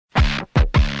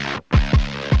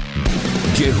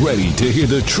Get ready to hear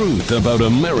the truth about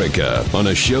America on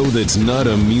a show that's not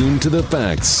immune to the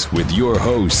facts with your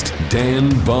host, Dan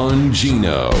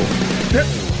Bongino.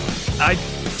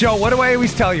 Joe, what do I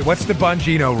always tell you? What's the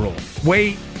Bongino rule?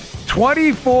 Wait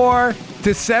 24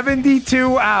 to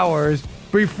 72 hours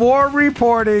before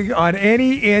reporting on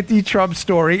any anti-Trump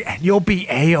story, and you'll be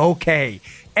A-OK.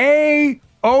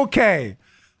 A-OK.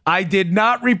 I did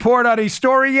not report on a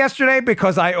story yesterday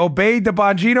because I obeyed the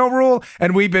Bongino rule,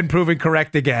 and we've been proven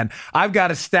correct again. I've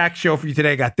got a stacked show for you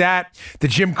today. Got that. The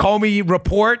Jim Comey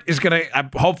report is going to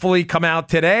hopefully come out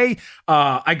today.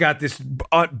 I got this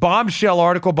bombshell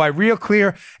article by Real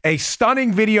Clear, a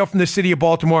stunning video from the city of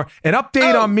Baltimore, an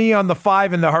update on me on the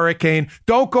 5 and the hurricane.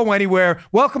 Don't go anywhere.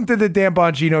 Welcome to the Dan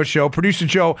Bongino Show. Producer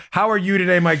Joe, how are you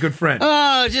today, my good friend?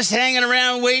 Oh, just hanging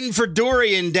around waiting for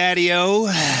Dorian, Daddy-O.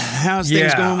 How's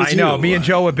things going with I know. you? Me and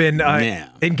Joe have been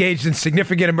engaged in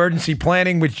significant emergency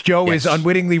planning, which Joe is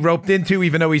unwittingly roped into,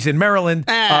 even though he's in Maryland,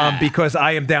 because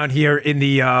I am down here in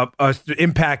the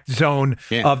impact zone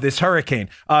of this hurricane.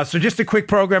 So just a quick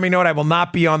programming note, I will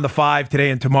not be on the 5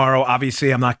 today and tomorrow. Obviously,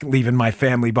 I'm not leaving my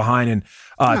family behind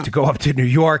and to go up to New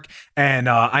York. And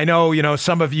I know,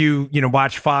 some of you,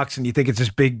 watch Fox and you think it's this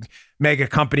big mega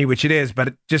company, which it is,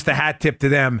 but just a hat tip to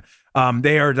them.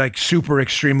 They are like super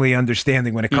extremely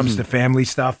understanding when it comes to family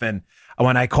stuff. And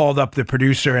when I called up the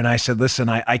producer and I said, listen,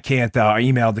 I can't,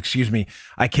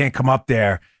 I can't come up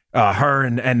there. Her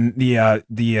and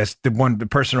the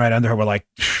person right under her were like,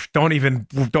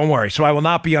 don't worry. So I will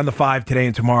not be on the 5 today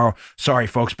and tomorrow. Sorry,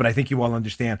 folks, but I think you all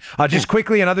understand. Just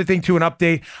quickly, another thing to an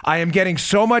update. I am getting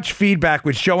so much feedback,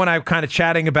 which Joe and I were kind of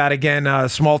chatting about again,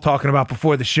 small talking about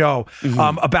before the show,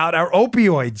 about our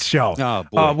opioids show,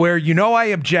 where I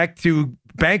object to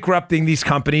bankrupting these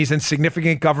companies and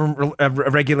significant government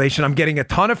regulation. I'm getting a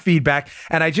ton of feedback,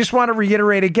 and I just want to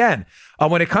reiterate again,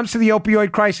 when it comes to the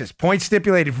opioid crisis, point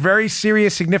stipulated, very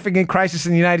serious, significant crisis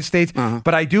in the United States,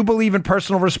 but I do believe in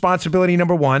personal responsibility,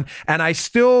 number one, and I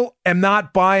still am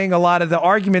not buying a lot of the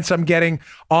arguments I'm getting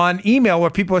on email where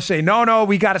people are saying, no,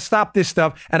 we got to stop this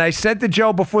stuff. And I said to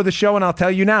Joe before the show, and I'll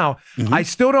tell you now, I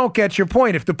still don't get your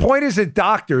point. If the point is that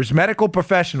doctors, medical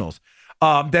professionals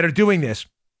that are doing this,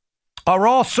 are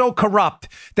all so corrupt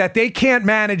that they can't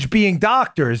manage being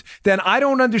doctors, then I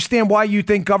don't understand why you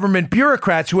think government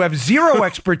bureaucrats who have zero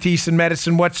expertise in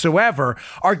medicine whatsoever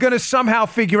are going to somehow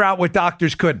figure out what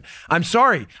doctors couldn't. I'm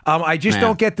sorry. I just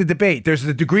don't get the debate. There's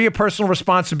a degree of personal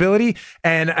responsibility.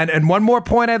 And one more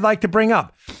point I'd like to bring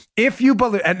up. If you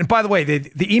believe, and by the way, the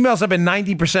emails have been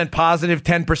 90% positive,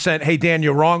 10%, hey, Dan,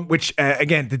 you're wrong, which,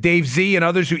 again, the Dave Z and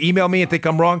others who email me and think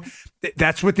I'm wrong,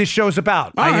 that's what this show's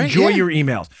about. I enjoy your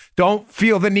emails. Don't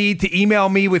feel the need to email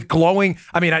me with glowing.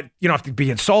 I mean, you don't have to be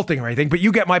insulting or anything, but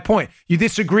you get my point. You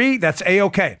disagree? That's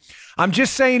A-OK. I'm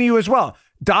just saying to you as well,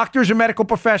 doctors or medical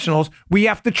professionals, we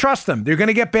have to trust them. They're going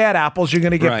to get bad apples. You're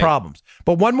going to get problems.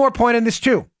 But one more point on this,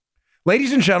 too.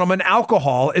 Ladies and gentlemen,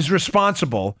 alcohol is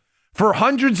responsible for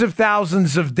hundreds of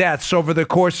thousands of deaths over the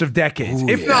course of decades.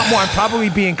 If not more, I'm probably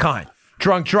being kind.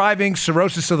 Drunk driving,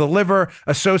 cirrhosis of the liver,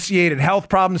 associated health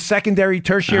problems, secondary,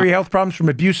 tertiary health problems from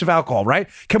abuse of alcohol, right?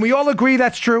 Can we all agree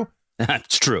that's true?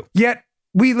 That's true. Yet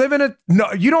we live in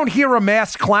you don't hear a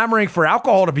mass clamoring for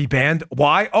alcohol to be banned.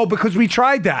 Why? Oh, because we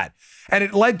tried that. And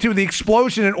it led to the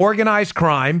explosion in organized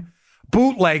crime,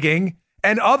 bootlegging,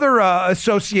 and other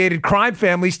associated crime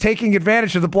families taking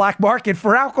advantage of the black market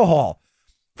for alcohol.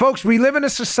 Folks, we live in a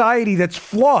society that's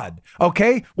flawed,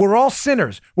 okay? We're all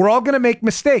sinners. We're all going to make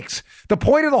mistakes. The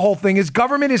point of the whole thing is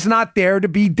government is not there to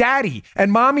be daddy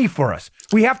and mommy for us.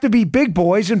 We have to be big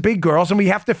boys and big girls, and we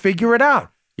have to figure it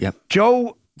out. Yep.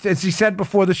 Joe, as he said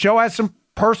before the show, has some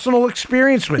personal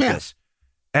experience with this.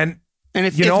 And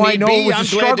if I know it was a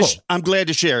struggle. I'm glad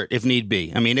to share it if need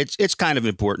be. I mean, it's kind of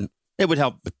important. It would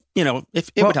help, if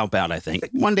it would help out, I think.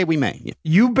 One day we may. Yeah.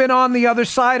 You've been on the other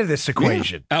side of this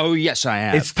equation. Yeah. Oh, yes, I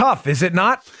have. It's tough, is it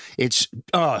not? It's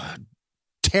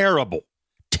terrible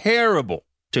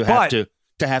to have to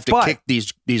kick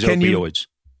these opioids.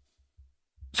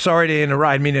 Sorry to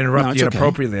interrupt. I mean to interrupt you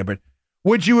inappropriately, but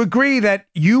would you agree that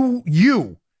you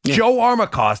Joe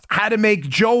Armacost, had to make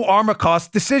Joe Armacost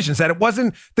decisions, that it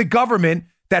wasn't the government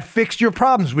that fixed your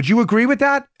problems? Would you agree with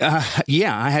that?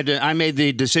 Yeah, I made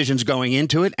the decisions going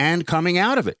into it and coming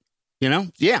out of it.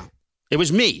 Yeah, it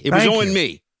was me. It was all on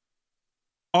me.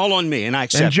 All on me, and I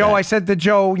accept. And Joe, that. I said to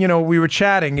Joe, we were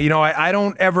chatting. I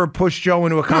don't ever push Joe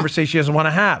into a conversation he doesn't want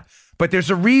to have. But there's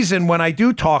a reason when I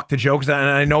do talk to Joe, because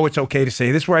I know it's okay to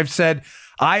say this, where I've said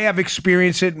I have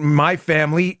experienced it in my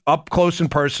family up close and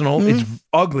personal. It's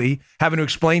ugly having to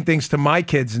explain things to my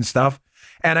kids and stuff.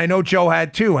 and I know Joe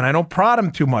had too, and I don't prod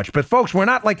him too much. But folks, we're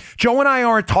not like, Joe and I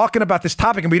aren't talking about this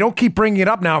topic, and we don't keep bringing it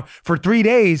up now for 3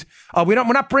 days. We're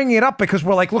not bringing it up because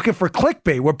we're like looking for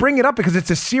clickbait. We're bringing it up because it's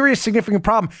a serious, significant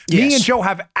problem. Yes. Me and Joe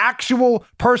have actual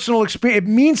personal experience. It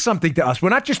means something to us. We're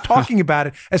not just talking about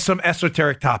it as some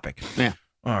esoteric topic. Yeah.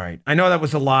 All right. I know that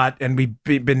was a lot, and we've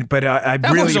been, but I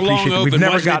really appreciate it. We've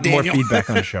never gotten more feedback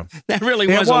on the show. That really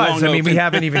was a long open. We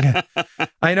haven't even.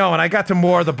 I know, and I got to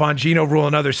more of the Bongino rule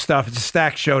and other stuff. It's a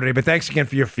stacked show today, but thanks again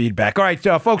for your feedback. All right,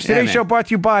 folks, today's show brought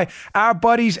to you by our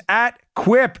buddies at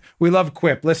Quip. We love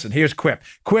Quip. Listen, here's Quip.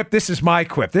 Quip, this is my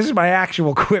Quip. This is my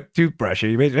actual Quip toothbrush.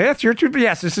 That's your toothbrush?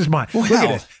 Yes, this is mine. Well, look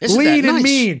at this. Lean and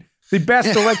mean. The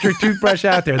best electric toothbrush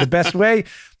out there. The best way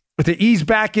to ease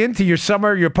back into your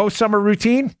post-summer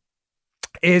routine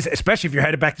is, especially if you're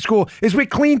headed back to school, is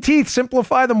with clean teeth.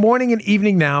 Simplify the morning and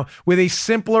evening now with a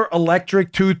simpler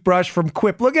electric toothbrush from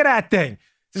Quip. Look at that thing.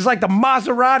 This is like the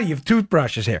Maserati of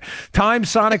toothbrushes here. Time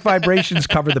sonic vibrations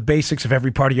cover the basics of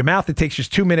every part of your mouth. It takes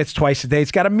just 2 minutes twice a day.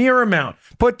 It's got a mirror mount.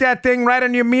 Put that thing right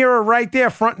on your mirror right there,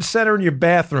 front and center in your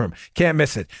bathroom. Can't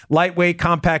miss it. Lightweight,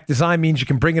 compact design means you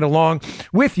can bring it along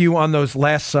with you on those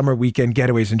last summer weekend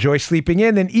getaways. Enjoy sleeping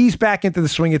in, then ease back into the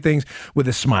swing of things with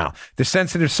a smile. The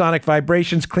sensitive sonic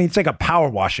vibrations clean. It's like a power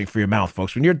washing for your mouth,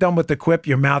 folks. When you're done with the Quip,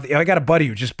 your mouth. I got a buddy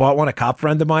who just bought one, a cop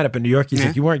friend of mine up in New York. He's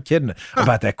like, you weren't kidding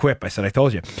about that Quip. I said, I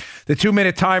told you. The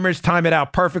 2-minute timers time it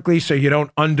out perfectly so you don't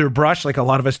underbrush like a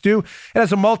lot of us do. It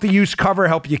has a multi-use cover,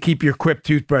 help you keep your Quip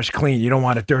toothbrush clean. You don't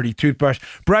want a dirty toothbrush.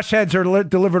 Brush heads are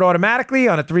delivered automatically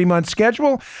on a 3-month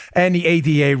schedule, and the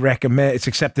ADA recommend it's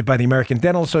accepted by the American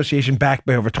Dental Association, backed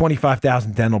by over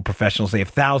 25,000 dental professionals. They have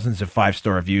thousands of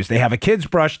 5-star reviews. They have a kid's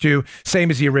brush too, same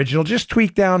as the original, just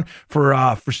tweaked down for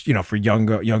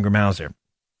younger mouths there.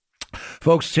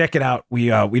 Folks, check it out. We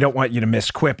don't want you to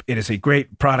miss Quip. It is a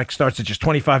great product. Starts at just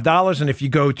 $25. And if you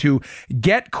go to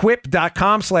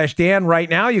getquip.com/Dan right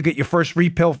now, you get your first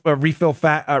refill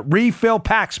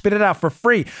pack. Spit it out for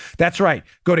free. That's right.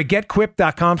 Go to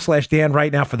getquip.com/Dan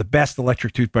right now for the best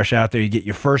electric toothbrush out there. You get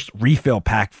your first refill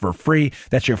pack for free.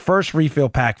 That's your first refill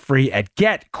pack free at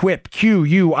getquip.com/Dan.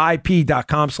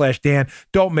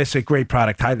 Don't miss it. Great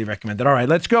product. Highly recommended. All right,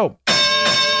 let's go.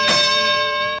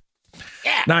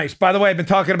 Yeah. Nice. By the way, I've been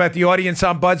talking about the Audience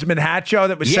Ombudsman hat show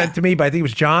that was sent to me by, I think it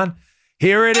was John.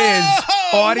 Here it is.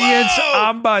 Audience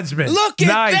Ombudsman. Look at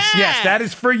that. Yes, that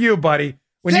is for you, buddy.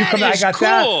 When you come, I got cool.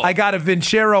 that. I got a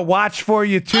Vincero watch for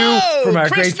you too from our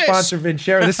Christmas. Great sponsor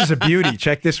Vincero. This is a beauty.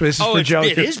 Check this. This is for Joe.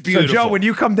 It is beautiful. So Joe, when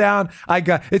you come down,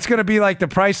 it's going to be like The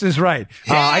Price is Right.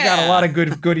 Yeah. I got a lot of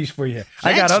good goodies for you. Thanks,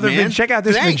 I got other. man. Check out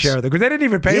this Vincero. They didn't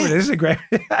even pay for this. This is a great.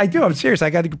 I do. I'm serious. I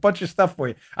got a bunch of stuff for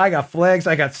you. I got flags.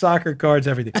 I got soccer cards.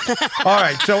 Everything. All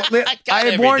right. So I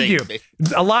had warned you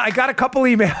a lot. I got a couple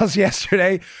emails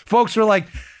yesterday. Folks were like,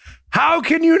 "How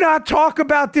can you not talk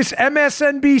about this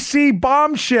MSNBC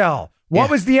bombshell?" What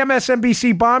was the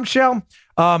MSNBC bombshell?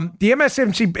 The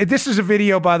MSNBC, this is a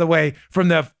video, by the way, from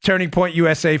the Turning Point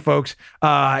USA folks.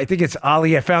 I think it's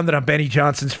Ali. I found it on Benny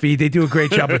Johnson's feed. They do a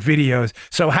great job with videos.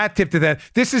 So hat tip to that.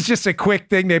 This is just a quick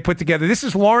thing they put together. This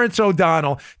is Lawrence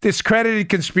O'Donnell, discredited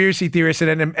conspiracy theorist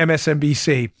at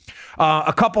MSNBC,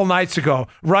 a couple nights ago,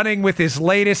 running with his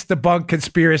latest debunked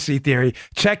conspiracy theory.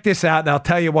 Check this out, and I'll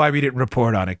tell you why we didn't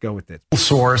report on it. Go with it.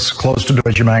 Source close to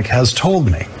Deutsche Bank has told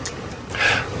me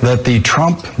that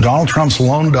Donald Trump's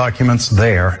loan documents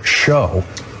there show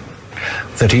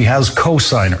that he has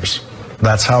co-signers.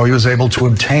 That's how he was able to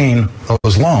obtain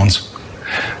those loans,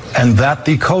 and that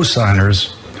the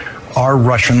co-signers are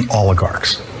Russian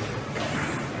oligarchs.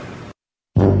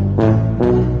 You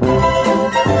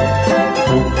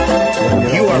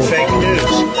are fake news.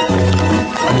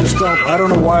 I don't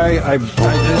know why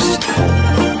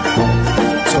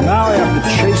so now I have to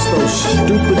chase those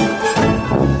stupid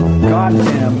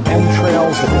goddamn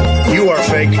entrails. You are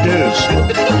fake news.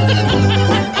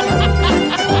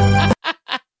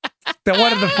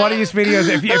 One of the funniest videos.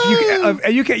 If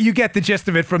you get the gist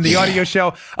of it from the audio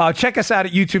show. Check us out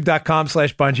at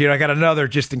youtube.com/Bungee. I got another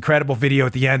just incredible video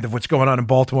at the end of what's going on in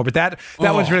Baltimore. But that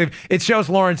one's really, it shows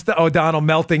Lawrence O'Donnell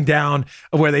melting down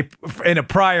where they, in a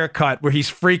prior cut where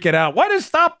he's freaking out. What is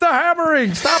stop the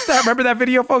hammering? Stop that. Remember that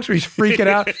video, folks, where he's freaking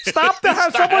out? Stop the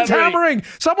someone's hammering.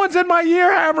 Someone's in my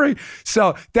ear hammering.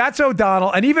 So that's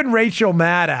O'Donnell. And even Rachel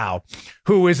Maddow,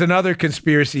 who is another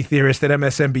conspiracy theorist at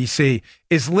MSNBC,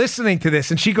 is listening to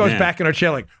this, and she goes back in her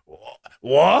chair like,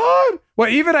 what? Well,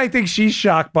 even I think she's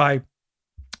shocked by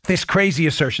this crazy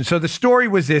assertion. So the story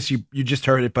was this, you just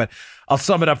heard it, but I'll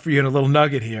sum it up for you in a little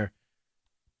nugget here.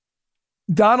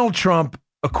 Donald Trump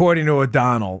according to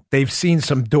O'Donnell, they've seen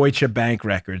some Deutsche Bank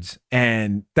records,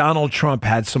 and Donald Trump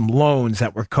had some loans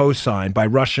that were co-signed by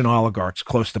Russian oligarchs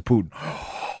close to Putin.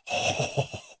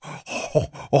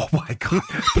 Oh my God.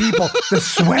 People, the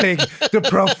sweating, the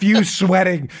profuse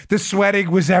sweating. The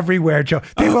sweating was everywhere, Joe.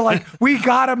 They were like, we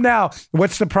got him now.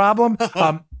 What's the problem?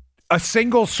 A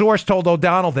single source told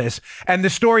O'Donnell this, and the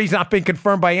story's not been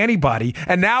confirmed by anybody,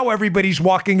 and now everybody's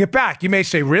walking it back. You may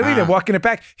say, really? They're walking it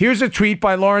back? Here's a tweet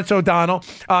by Lawrence O'Donnell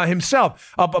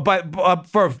himself.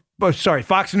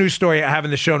 Fox News story I have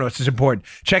in the show notes is important.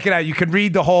 Check it out. You can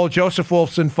read the whole Joseph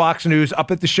Wolfson Fox News up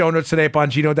at the show notes today at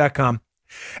Bongino.com.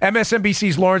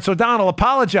 MSNBC's Lawrence O'Donnell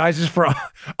apologizes for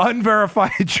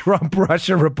unverified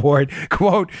Trump-Russia report.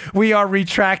 Quote, we are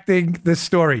retracting the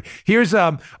story. Here's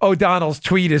O'Donnell's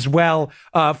tweet as well.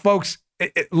 Folks,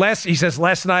 he says,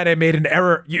 last night I made an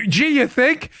error. You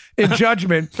think? In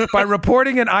judgment by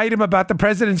reporting an item about the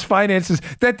president's finances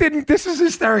that didn't, this is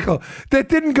hysterical, that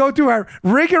didn't go through our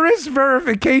rigorous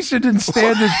verification and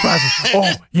standards process.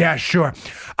 Oh, yeah, sure.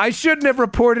 I shouldn't have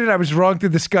reported. I was wrong to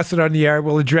discuss it on the air.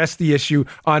 We'll address the issue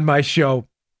on my show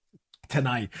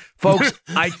tonight. Folks,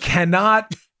 I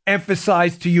cannot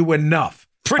emphasize to you enough.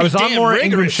 I was on Laura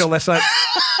Ingraham's show last night.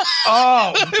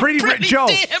 Oh, pretty Joe.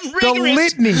 The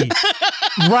litany,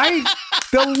 right?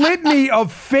 The litany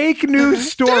of fake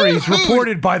news stories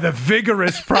reported by the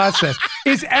vigorous process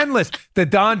is endless. The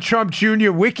Don Trump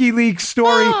Jr. WikiLeaks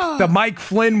story, the Mike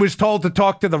Flynn was told to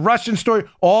talk to the Russian story,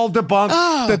 all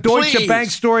debunked. The Deutsche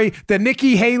Bank story, the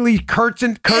Nikki Haley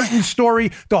curtain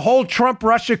story, the whole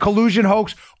Trump-Russia collusion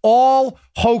hoax, all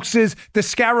hoaxes. The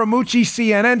Scaramucci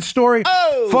CNN story.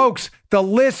 Folks, the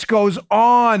list goes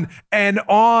on and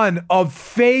on of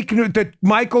fake news. The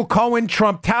Michael Cohen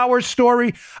Trump Tower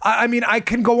story. I mean, I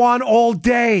can go on all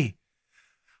day.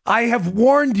 I have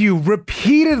warned you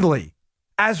repeatedly,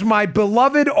 as my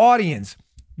beloved audience,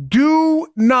 do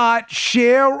not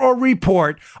share or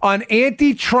report on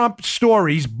anti-Trump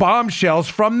stories, bombshells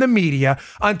from the media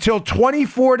until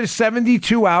 24 to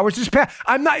 72 hours is passed.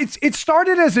 It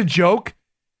started as a joke.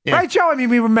 Yeah. Right, Joe? I mean,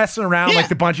 we were messing around like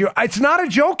the bunch of you. It's not a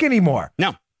joke anymore.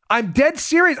 No. I'm dead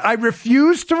serious. I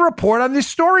refused to report on this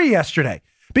story yesterday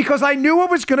because I knew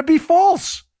it was going to be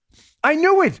false. I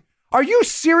knew it. Are you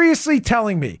seriously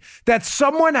telling me that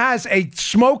someone has a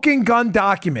smoking gun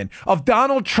document of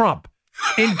Donald Trump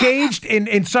engaged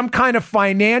in some kind of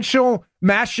financial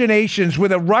machinations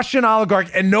with a Russian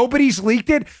oligarch and nobody's leaked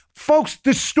it? Folks,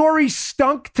 the story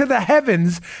stunk to the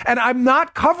heavens and I'm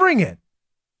not covering it.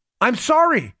 I'm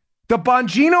sorry. The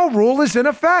Bongino rule is in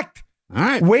effect. All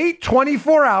right. Wait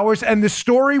 24 hours and the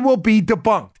story will be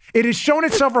debunked. It has shown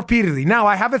itself repeatedly. Now,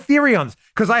 I have a theory on this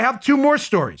because I have two more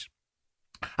stories.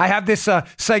 I have this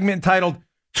segment entitled,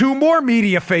 Two More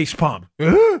Media Facepalm.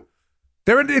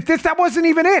 That wasn't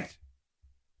even it.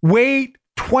 Wait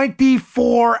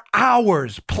 24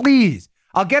 hours, please.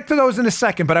 I'll get to those in a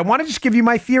second, but I want to just give you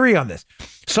my theory on this.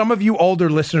 Some of you older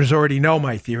listeners already know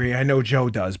my theory. I know Joe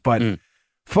does, but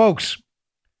folks,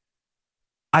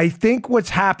 I think what's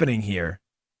happening here,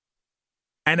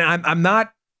 and I'm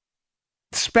not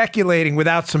speculating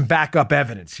without some backup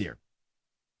evidence here.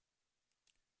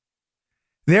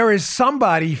 There is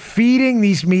somebody feeding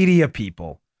these media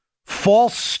people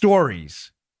false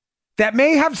stories that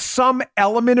may have some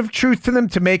element of truth to them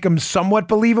to make them somewhat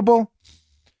believable,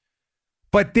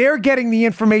 but they're getting the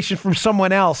information from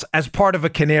someone else as part of a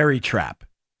canary trap.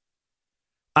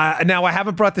 Now, I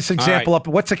haven't brought this example up,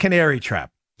 but what's a canary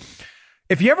trap?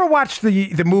 If you ever watched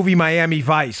the movie Miami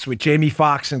Vice with Jamie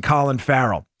Foxx and Colin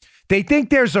Farrell, they think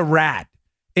there's a rat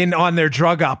on their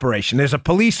drug operation. There's a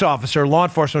police officer, law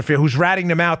enforcement official who's ratting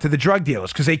them out to the drug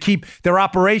dealers because their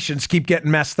operations keep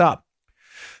getting messed up.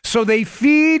 So they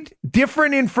feed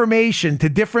different information to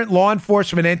different law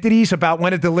enforcement entities about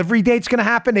when a delivery date's going to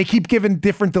happen. They keep giving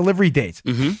different delivery dates,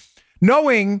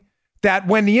 knowing that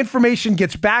when the information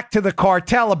gets back to the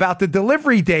cartel about the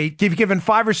delivery date, given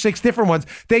 5 or 6 different ones,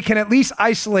 they can at least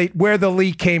isolate where the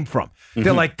leak came from.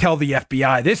 They'll tell the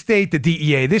FBI this date, the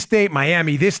DEA this date,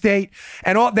 Miami this date,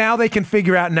 and now they can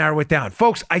figure out and narrow it down.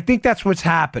 Folks, I think that's what's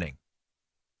happening.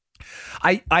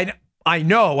 I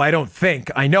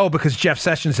know because Jeff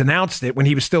Sessions announced it when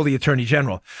he was still the Attorney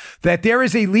General, that there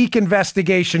is a leak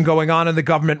investigation going on in the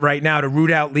government right now to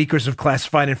root out leakers of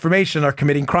classified information that are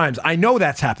committing crimes. I know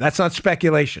that's happened. That's not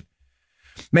speculation.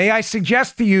 May I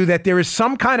suggest to you that there is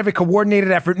some kind of a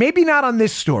coordinated effort, maybe not on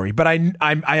this story, but I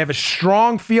have a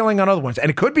strong feeling on other ones, and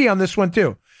it could be on this one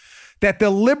too, that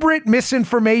deliberate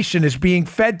misinformation is being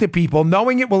fed to people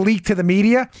knowing it will leak to the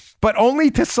media, but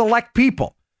only to select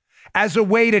people, as a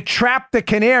way to trap the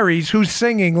canaries who's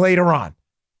singing later on.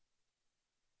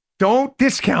 Don't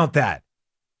discount that.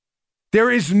 There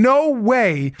is no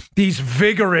way these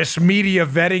vigorous media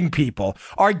vetting people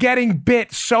are getting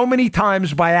bit so many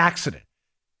times by accident.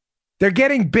 They're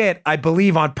getting bit, I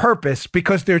believe, on purpose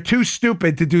because they're too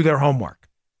stupid to do their homework.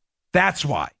 That's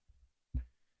why.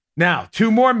 Now,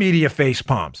 2 more media face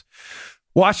palms.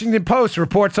 Washington Post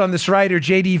reports on this writer,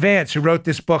 J.D. Vance, who wrote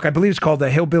this book. I believe it's called The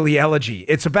Hillbilly Elegy.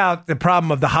 It's about the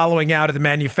problem of the hollowing out of the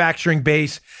manufacturing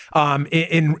base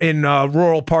in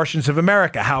rural portions of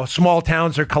America, how small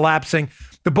towns are collapsing.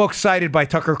 The book cited by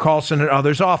Tucker Carlson and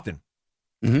others often.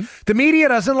 Mm-hmm. The media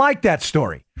doesn't like that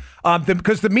story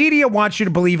because the media wants you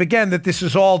to believe, again, that this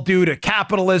is all due to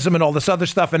capitalism and all this other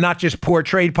stuff and not just poor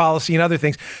trade policy and other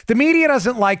things. The media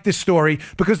doesn't like this story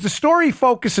because the story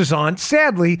focuses on,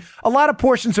 sadly, a lot of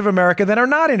portions of America that are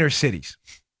not inner cities.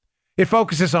 It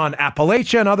focuses on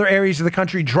Appalachia and other areas of the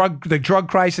country, the drug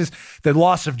crisis, the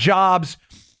loss of jobs,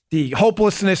 the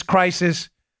hopelessness crisis.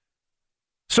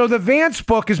 So the Vance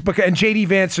book and J.D.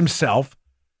 Vance himself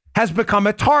has become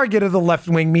a target of the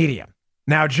left-wing media.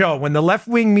 Now, Joe, when the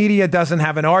left-wing media doesn't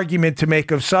have an argument to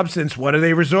make of substance, what do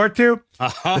they resort to?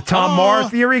 The Tom Maher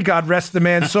theory, God rest the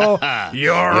man's soul.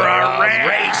 You're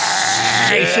a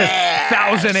racist.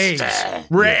 1,000 A's.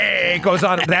 Ray goes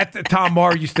on. That Tom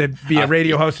Maher used to be a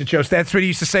radio host at shows. That's what he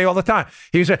used to say all the time.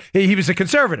 He was a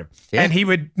conservative, and he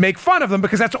would make fun of them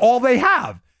because that's all they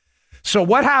have. So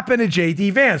what happened to J.D.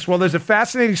 Vance? Well, there's a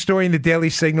fascinating story in the Daily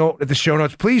Signal at the show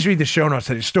notes. Please read the show notes.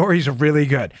 The stories are really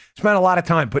good. Spent a lot of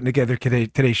time putting together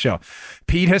today's show.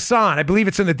 Pete Hassan, I believe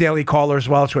it's in the Daily Caller as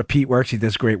well. It's where Pete works. He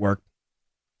does great work.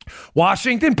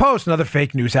 Washington Post, another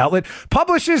fake news outlet,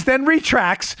 publishes then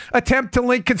retracts attempt to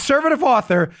link conservative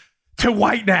author to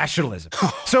white nationalism.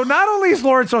 So not only is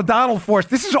Lawrence O'Donnell forced,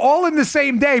 this is all in the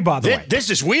same day, by the way. This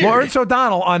is weird. Lawrence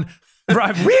O'Donnell on...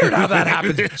 Right, weird how that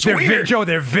happens. Joe,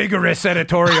 they're vigorous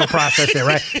editorial process there,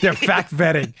 right? They're fact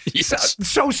vetting. Yes.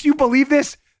 So you believe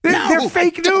this? They're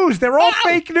fake news. They're all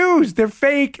fake news. They're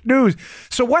fake news.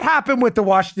 So what happened with the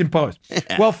Washington Post?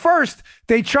 Well, first,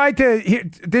 they tried to,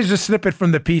 there's a snippet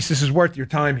from the piece. This is worth your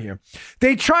time here.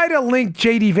 They try to link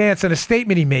J.D. Vance and a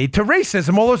statement he made to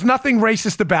racism, although there's nothing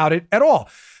racist about it at all.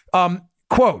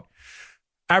 Quote,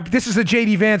 this is a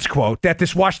J.D. Vance quote that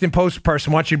this Washington Post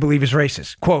person wants you to believe is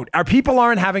racist. Quote, our people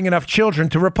aren't having enough children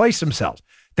to replace themselves.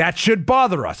 That should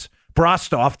bother us.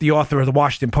 Brostoff, the author of the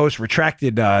Washington Post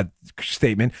retracted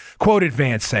statement, quoted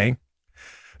Vance saying,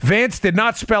 Vance did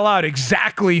not spell out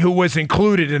exactly who was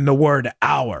included in the word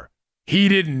our. He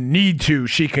didn't need to,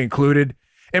 she concluded,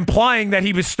 implying that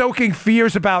he was stoking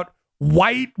fears about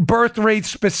white birth rates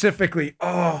specifically.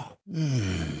 Oh,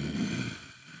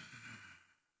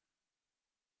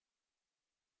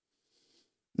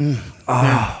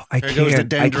 Oh, I can't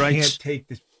take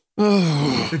this.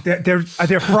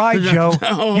 They're fried, Joe.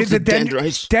 The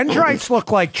dendrites. Dendrites look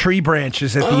like tree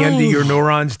branches at the end of your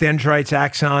neurons. Dendrites,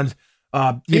 axons,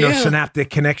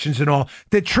 synaptic connections and all.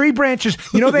 The tree branches,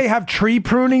 they have tree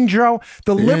pruning, Joe.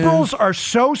 The liberals are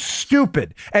so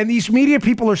stupid, and these media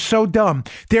people are so dumb.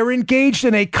 They're engaged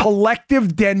in a collective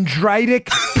dendritic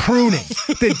pruning.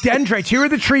 The dendrites, here are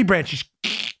the tree branches.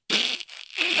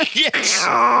 Yes.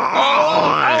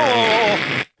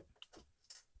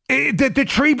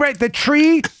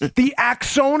 The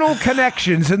axonal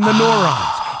connections in the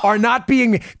neurons are not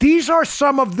being. These are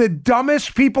some of the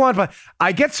dumbest people on.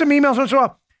 I get some emails once in a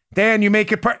while. Dan, you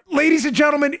make it. Ladies and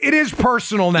gentlemen, it is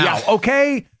personal now. Yeah.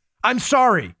 Okay, I'm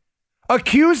sorry.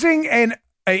 Accusing an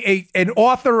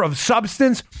author of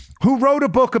substance who wrote a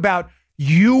book about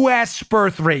U.S.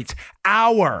 birth rates,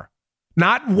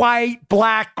 not white,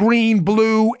 black, green,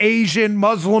 blue, Asian,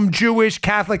 Muslim, Jewish,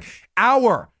 Catholic,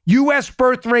 our U.S.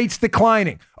 birth rates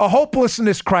declining, a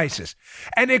hopelessness crisis,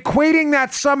 and equating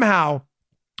that somehow,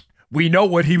 we know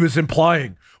what he was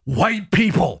implying, white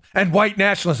people and white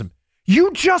nationalism.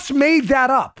 You just made that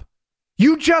up.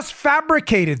 You just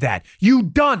fabricated that. You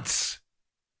dunce.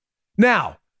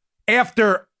 Now,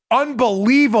 after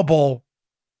unbelievably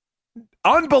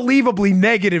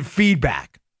negative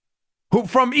feedback,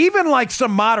 from even like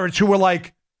some moderates who were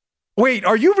like, wait,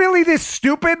 are you really this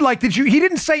stupid? Like, he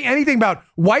didn't say anything about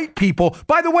white people.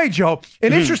 By the way, Joe,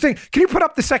 interesting, can you put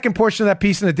up the second portion of that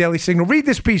piece in the Daily Signal? Read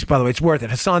this piece, by the way. It's worth it.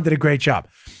 Hassan did a great job.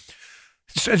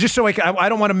 Just so I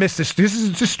don't want to miss this.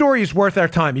 This story is worth our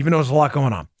time, even though there's a lot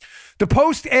going on. The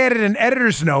Post added an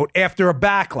editor's note after a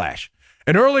backlash.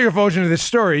 An earlier version of this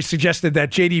story suggested that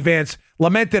J.D. Vance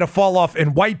lamented a fall off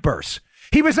in white births.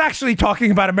 He was actually talking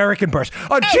about American births.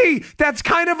 Gee, that's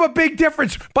kind of a big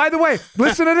difference. By the way,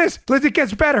 listen to this. It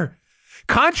gets better.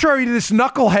 Contrary to this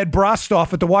knucklehead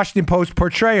Brostoff at the Washington Post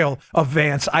portrayal of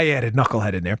Vance, I added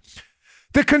knucklehead in there.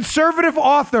 The conservative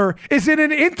author is in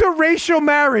an interracial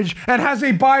marriage and has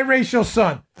a biracial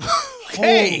son.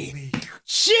 Hey,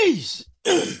 jeez.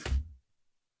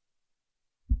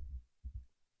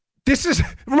 This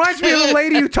reminds me of the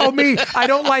lady who told me I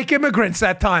don't like immigrants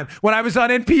that time when I was on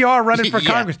NPR running for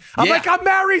Congress. I'm like, I'm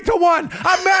married to one.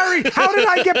 I'm married. How did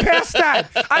I get past that?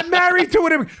 I'm married to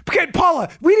an immigrant. Okay, Paula,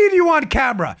 we need you on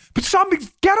camera. But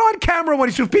get on camera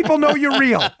when so people know you're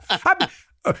real.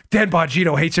 Dan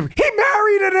Bongino hates him. He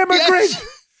married an immigrant.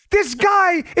 Yes. This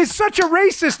guy is such a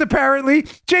racist, apparently,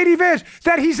 J.D. Vance,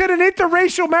 that he's in an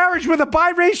interracial marriage with a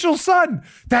biracial son.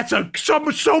 That's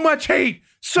so much hate.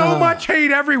 So much hate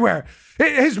everywhere.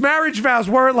 His marriage vows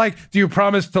weren't like, do you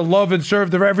promise to love and serve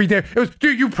them every day? It was,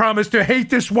 do you promise to hate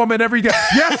this woman every day?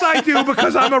 Yes, I do,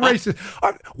 because I'm a racist.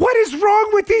 What is wrong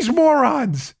with these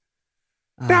morons?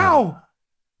 Now,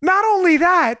 not only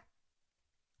that,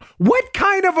 what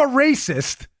kind of a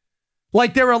racist,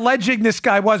 like they're alleging this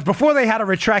guy was before they had to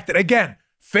retract it again,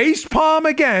 facepalm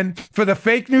again for the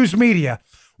fake news media.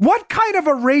 What kind of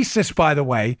a racist, by the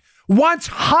way, wants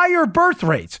higher birth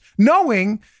rates,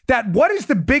 knowing that what is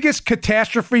the biggest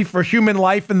catastrophe for human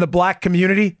life in the black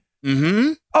community?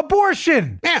 Mm-hmm.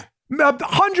 Abortion. Yeah.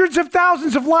 Hundreds of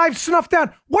thousands of lives snuffed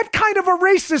down. What kind of a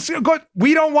racist?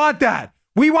 We don't want that.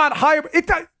 We want higher.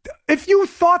 If you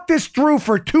thought this through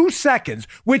for 2 seconds,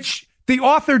 which the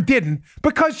author didn't,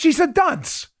 because she's a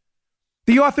dunce,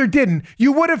 the author didn't,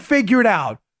 you would have figured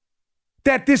out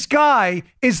that this guy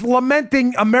is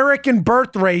lamenting American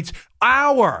birth rates.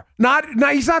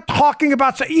 He's not talking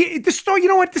about the story. You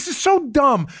know what? This is so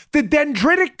dumb. The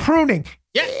dendritic pruning.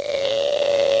 Yeah.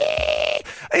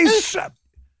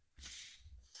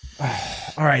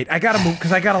 All right, I got to move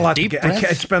because I got a lot to get. I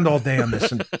can't spend all day on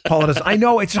this. And Paula, I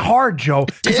know it's hard, Joe,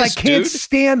 because I can't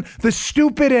stand the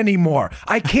stupid anymore.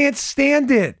 I can't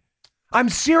stand it. I'm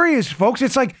serious, folks.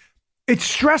 It's like, it's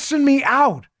stressing me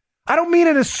out. I don't mean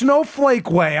in a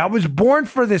snowflake way. I was born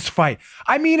for this fight.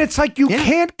 I mean, it's like you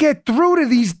can't get through to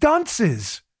these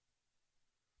dunces.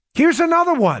 Here's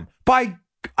another one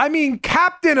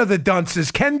captain of the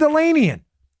dunces, Ken Delanian.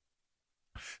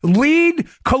 Lead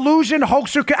collusion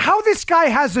hoaxer. How this guy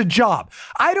has a job.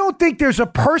 I don't think there's a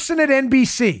person at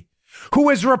NBC who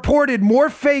has reported more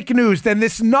fake news than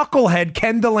this knucklehead,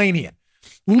 Ken Delanian.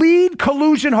 Lead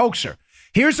collusion hoaxer.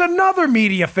 Here's another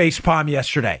media facepalm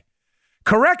yesterday.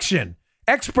 Correction.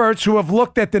 Experts who have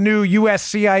looked at the new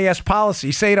USCIS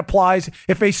policy say it applies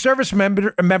if a service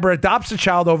member adopts a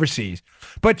child overseas,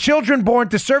 but children born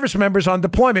to service members on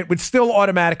deployment would still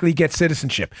automatically get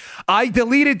citizenship. I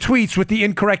deleted tweets with the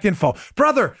incorrect info.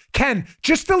 Brother, Ken,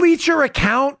 just delete your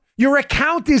account. Your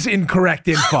account is incorrect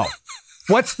info.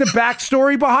 What's the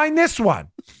backstory behind this one?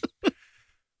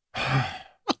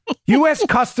 U.S.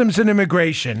 Customs and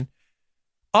Immigration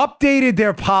updated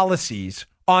their policies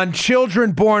on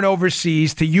children born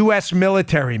overseas to U.S.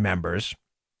 military members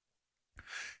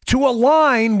to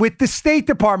align with the State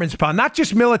Department's policy, not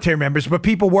just military members, but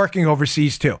people working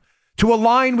overseas too, to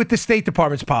align with the State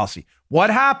Department's policy. What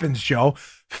happens, Joe?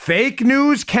 Fake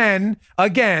news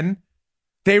again,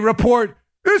 they report,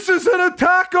 this is an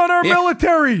attack on our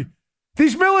military.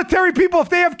 These military people, if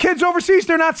they have kids overseas,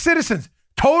 they're not citizens.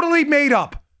 Totally made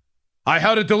up. I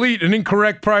had to delete an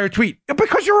incorrect prior tweet.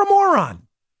 Because you're a moron.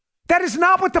 That is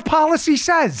not what the policy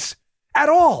says at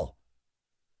all.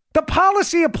 The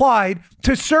policy applied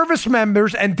to service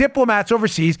members and diplomats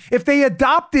overseas if they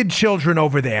adopted children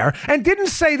over there and didn't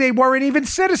say they weren't even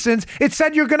citizens. It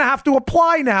said you're going to have to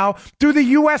apply now through the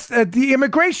U.S. The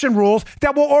immigration rules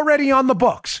that were already on the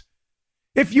books.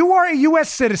 If you are a U.S.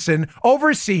 citizen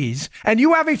overseas and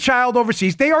you have a child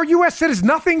overseas, they are U.S. citizens.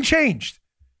 Nothing changed.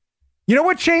 You know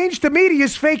what changed? The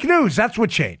media's fake news. That's what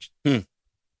changed.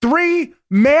 3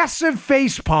 massive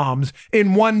face palms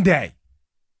in one day.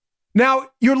 Now,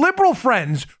 your liberal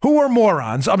friends who are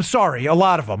morons, I'm sorry, a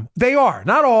lot of them, they are.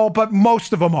 Not all, but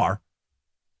most of them are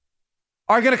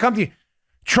going to come to you.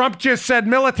 Trump just said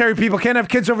military people can't have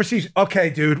kids overseas. Okay,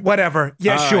 dude, whatever.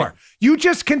 Yeah, all sure. Right. You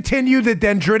just continue the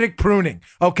dendritic pruning,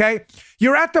 okay?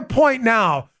 You're at the point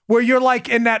now where you're like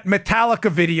in that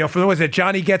Metallica video for, was it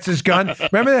Johnny Gets His Gun?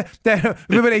 Remember that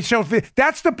they showed?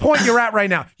 That's the point you're at right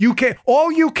now.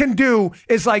 All you can do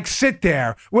is like sit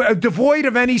there, devoid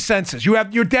of any senses.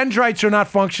 Your dendrites are not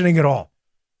functioning at all.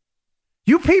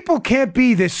 You people can't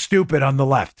be this stupid on the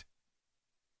left.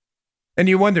 And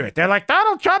you wonder it. They're like,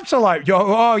 Donald Trump's alive.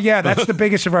 Oh yeah, that's the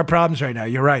biggest of our problems right now.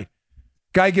 You're right.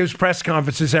 Guy gives press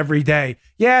conferences every day.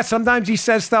 Yeah, sometimes he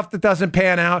says stuff that doesn't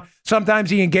pan out. Sometimes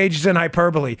he engages in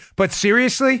hyperbole. But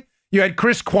seriously, you had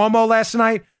Chris Cuomo last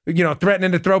night,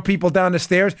 threatening to throw people down the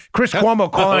stairs. Chris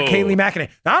Cuomo calling out Kayleigh McEnany.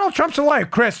 Donald Trump's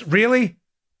alive. Chris, really?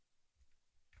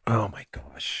 Oh, my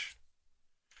gosh.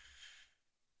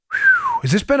 Whew.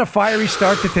 Has this been a fiery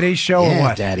start to today's show or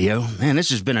what? Daddy-o. Man, this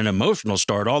has been an emotional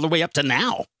start all the way up to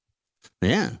now.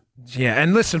 Yeah. Yeah,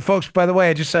 and listen, folks, by the way,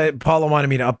 I just said Paula wanted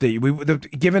me to update you.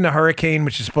 Given the hurricane,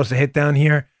 which is supposed to hit down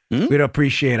here, we'd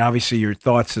appreciate, obviously, your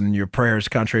thoughts and your prayers,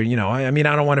 contrary. I mean,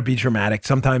 I don't want to be dramatic.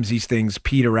 Sometimes these things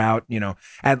peter out,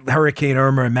 At Hurricane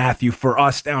Irma and Matthew, for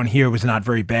us down here, was not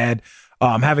very bad.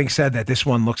 Having said that, this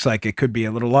one looks like it could be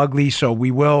a little ugly, so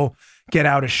we will get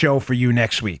out a show for you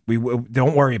next week.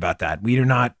 Don't worry about that.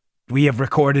 We have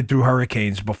recorded through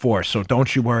hurricanes before, so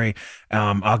don't you worry.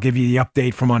 I'll give you the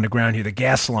update from on the ground here. The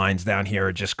gas lines down here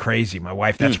are just crazy. My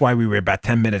wife, that's why we were about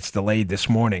 10 minutes delayed this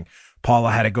morning.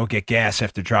 Paula had to go get gas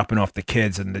after dropping off the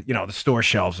kids, and the store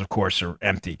shelves, of course, are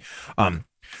empty. All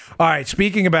right,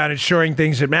 speaking about ensuring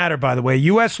things that matter, by the way,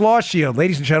 U.S. Law Shield.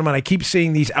 Ladies and gentlemen, I keep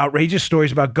seeing these outrageous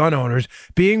stories about gun owners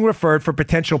being referred for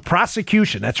potential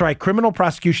prosecution. That's right, criminal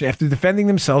prosecution after defending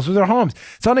themselves with their homes.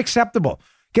 It's unacceptable.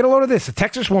 Get a load of this. A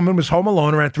Texas woman was home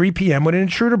alone around 3 p.m. when an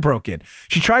intruder broke in.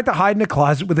 She tried to hide in a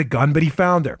closet with a gun, but he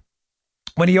found her.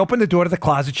 When he opened the door to the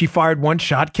closet, she fired one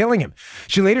shot, killing him.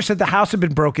 She later said the house had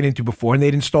been broken into before, and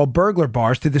they'd installed burglar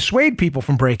bars to dissuade people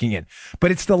from breaking in.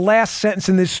 But it's the last sentence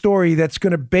in this story that's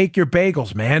going to bake your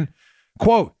bagels, man.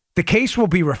 Quote, the case will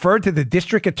be referred to the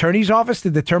district attorney's office to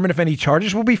determine if any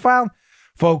charges will be filed.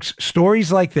 Folks,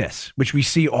 stories like this, which we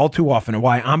see all too often, and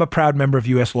why I'm a proud member of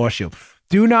U.S. Law Shield.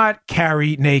 Do not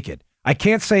carry naked. I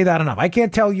can't say that enough. I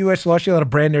can't tell U.S. Law Shield how to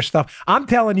brand their stuff. I'm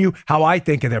telling you how I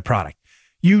think of their product.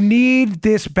 You need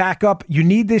this backup. You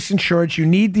need this insurance. You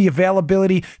need the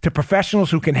availability to professionals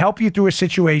who can help you through a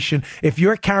situation if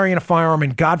you're carrying a firearm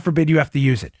and God forbid you have to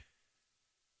use it.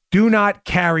 Do not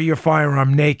carry your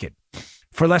firearm naked.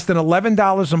 For less than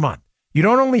 $11 a month, you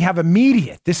don't only have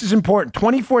immediate, this is important,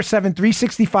 24/7,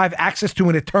 365 access to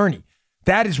an attorney.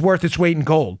 That is worth its weight in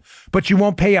gold. But you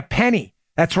won't pay a penny.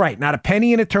 That's right, not a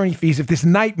penny in attorney fees if this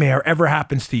nightmare ever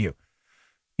happens to you.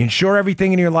 Insure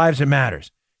everything in your lives that matters.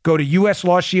 Go to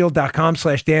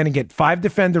uslawshield.com/Dan and get 5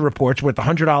 Defender reports worth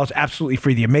 $100 absolutely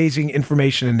free. The amazing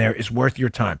information in there is worth your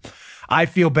time. I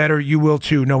feel better. You will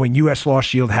too, knowing U.S. Law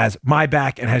Shield has my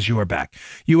back and has your back.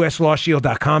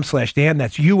 uslawshield.com/Dan.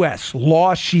 That's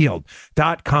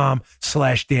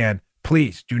uslawshield.com/Dan.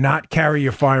 Please do not carry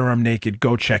your firearm naked.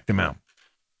 Go check them out.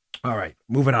 All right,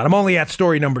 moving on. I'm only at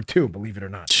story number 2, believe it or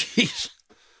not. Jeez.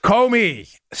 Comey.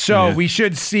 So we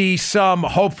should see some,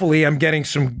 hopefully, I'm getting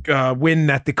some win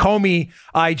at the Comey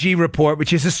IG report,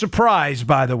 which is a surprise,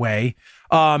 by the way,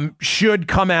 should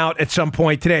come out at some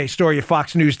point today. Story at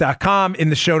foxnews.com in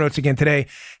the show notes again today.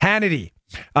 Hannity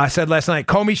said last night,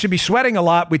 Comey should be sweating a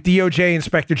lot with DOJ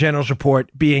Inspector General's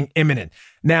report being imminent.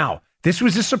 Now, this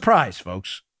was a surprise,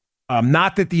 folks.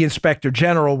 Not that the Inspector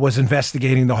General was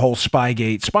investigating the whole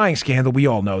Spygate spying scandal. We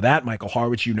all know that. Michael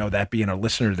Harwich, you know that being a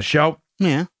listener to the show.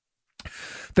 Yeah.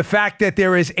 The fact that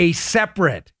there is a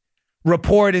separate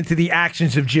report into the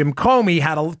actions of Jim Comey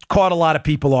caught a lot of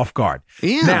people off guard.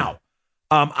 Yeah. Now,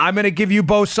 I'm going to give you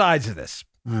both sides of this.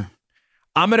 I'm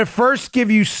going to first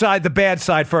give you the bad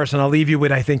side first, and I'll leave you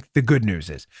with, I think, the good news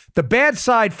is. The bad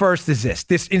side first is this.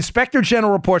 This Inspector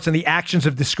General reports on the actions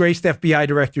of disgraced FBI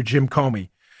Director Jim Comey.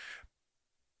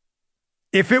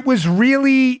 If it was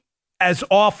really as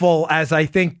awful as I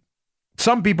think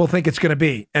some people think it's going to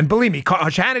be, and believe me,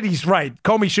 Hannity's right,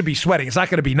 Comey should be sweating. It's not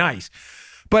going to be nice.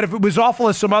 But if it was awful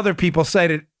as some other people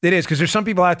said it is, because there's some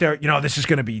people out there, this is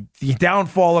going to be the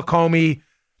downfall of Comey.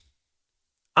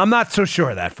 I'm not so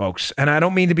sure of that, folks. And I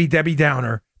don't mean to be Debbie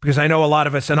Downer, because I know a lot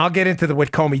of us, and I'll get into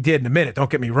what Comey did in a minute, don't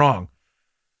get me wrong.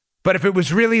 But if it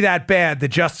was really that bad, the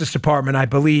Justice Department, I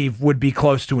believe, would be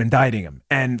close to indicting him.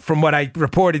 And from what I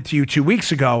reported to you 2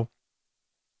 weeks ago,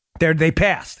 they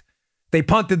passed. They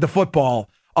punted the football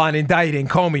on indicting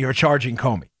Comey or charging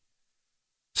Comey.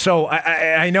 So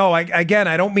I know, again,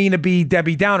 I don't mean to be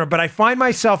Debbie Downer, but I find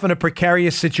myself in a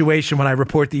precarious situation when I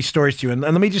report these stories to you. And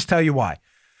let me just tell you why.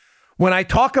 When I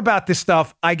talk about this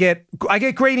stuff, I get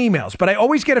great emails, but I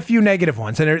always get a few negative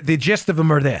ones. And the gist of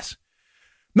them are this.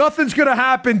 Nothing's going to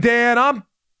happen, Dan. I'm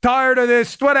tired of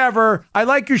this, whatever. I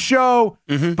like your show,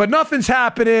 but nothing's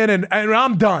happening, and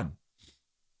I'm done.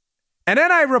 And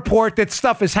then I report that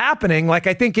stuff is happening, like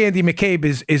I think Andy McCabe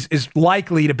is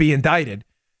likely to be indicted.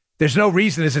 There's no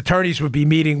reason his attorneys would be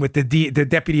meeting with the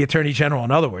Deputy Attorney General,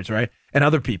 in other words, right, and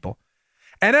other people.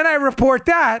 And then I report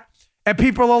that, and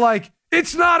people are like,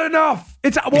 it's not enough.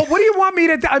 Well, what do you want me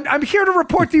to do? I'm here to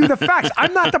report to you the facts.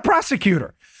 I'm not the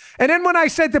prosecutor. And then when I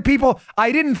said to people,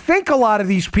 I didn't think a lot of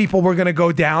these people were going to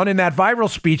go down in that viral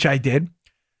speech I did,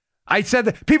 I said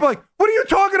that people are like, what are you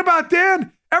talking about,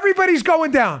 Dan? Everybody's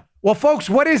going down. Well, folks,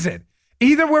 what is it?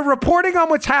 Either we're reporting on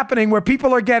what's happening where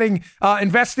people are getting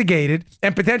investigated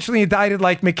and potentially indicted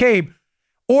like McCabe,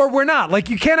 or we're not. Like,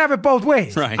 you can't have it both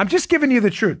ways. Right. I'm just giving you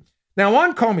the truth. Now,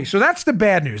 on Comey, so that's the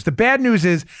bad news. The bad news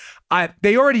is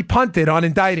they already punted on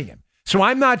indicting him. So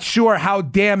I'm not sure how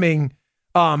damning,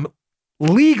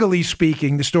 legally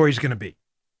speaking, the story's going to be.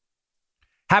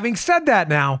 Having said that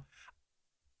now,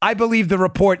 I believe the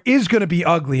report is going to be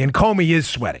ugly and Comey is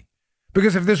sweating.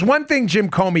 Because if there's one thing Jim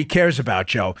Comey cares about,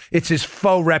 Joe, it's his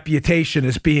faux reputation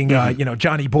as being,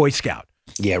 Johnny Boy Scout.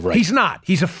 Yeah, right. He's not.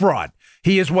 He's a fraud.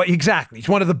 He is exactly. He's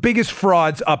one of the biggest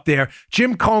frauds up there.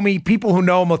 Jim Comey, people who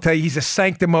know him will tell you he's a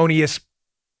sanctimonious,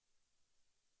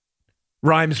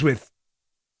 rhymes with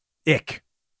ick.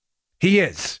 He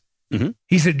is. Mm-hmm.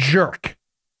 He's a jerk.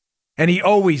 And he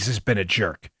always has been a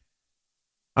jerk.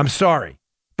 I'm sorry.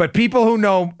 But people who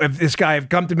know of this guy have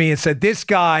come to me and said, this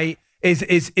guy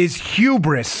is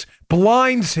hubris,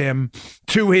 blinds him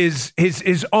to his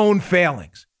own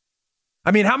failings. I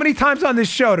mean, how many times on this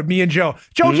show did me and Joe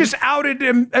just outed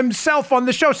himself on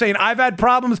the show saying, I've had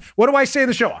problems. What do I say in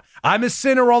the show? I'm a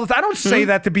sinner all the time. I don't say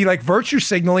that to be like virtue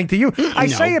signaling to you. I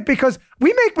say it because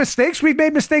we make mistakes. We've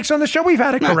made mistakes on the show. We've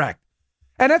had it correct.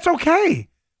 And that's okay.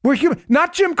 We're human.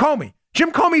 Not Jim Comey.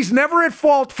 Jim Comey's never at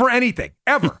fault for anything,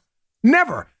 ever.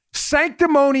 Never.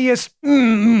 Sanctimonious.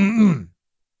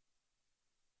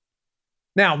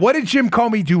 Now, what did Jim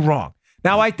Comey do wrong?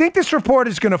 Now, I think this report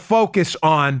is going to focus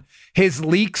on his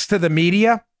leaks to the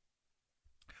media,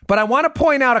 but I want to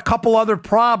point out a couple other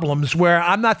problems where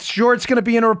I'm not sure it's going to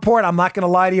be in a report. I'm not going to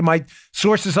lie to you. My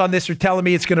sources on this are telling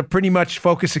me it's going to pretty much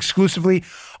focus exclusively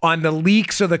on the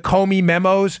leaks of the Comey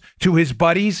memos to his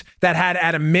buddies that had,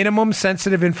 at a minimum,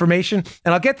 sensitive information.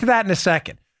 And I'll get to that in a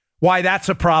second, why that's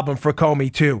a problem for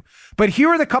Comey, too. But here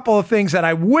are the couple of things that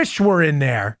I wish were in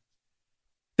there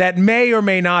that may or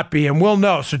may not be, and we'll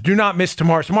know. So do not miss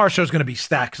tomorrow. Tomorrow's show is going to be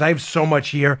stacked because I have so much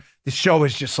here. The show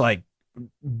is just like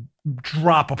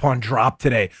drop upon drop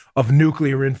today of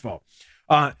nuclear info.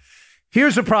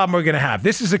 Here's a problem we're going to have.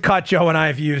 This is a cut Joe and I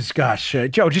have used. Gosh,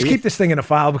 Joe, just keep this thing in a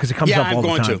file because it comes up all the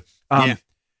time. I'm going to.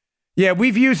 Yeah,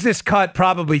 we've used this cut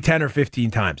probably 10 or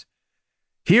 15 times.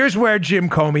 Here's where Jim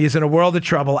Comey is in a world of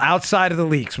trouble outside of the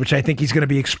leaks, which I think he's going to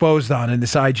be exposed on in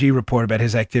this IG report about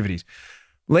his activities.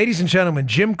 Ladies and gentlemen,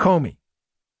 Jim Comey,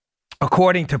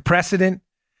 according to precedent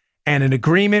and an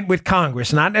agreement with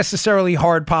Congress, not necessarily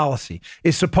hard policy,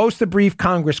 is supposed to brief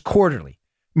Congress quarterly,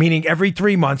 meaning every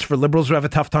 3 months for liberals who have a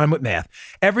tough time with math,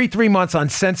 every 3 months on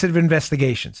sensitive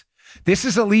investigations. This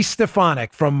is Elise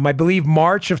Stefanik from, I believe,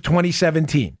 March of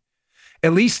 2017.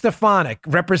 Elise Stefanik,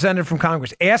 representative from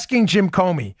Congress, asking Jim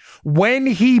Comey when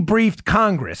he briefed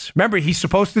Congress, remember, he's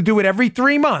supposed to do it every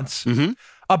 3 months,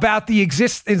 about the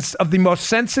existence of the most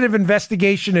sensitive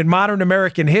investigation in modern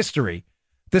American history,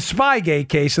 the Spygate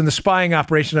case and the spying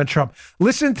operation on Trump.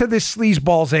 Listen to this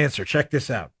sleazeball's answer. Check this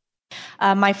out.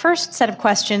 My first set of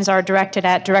questions are directed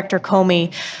at Director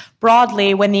Comey.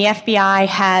 Broadly, when the FBI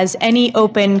has any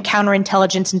open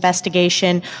counterintelligence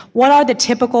investigation, what are the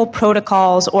typical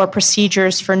protocols or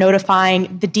procedures for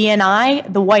notifying the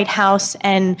DNI, the White House,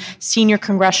 and senior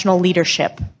congressional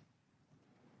leadership?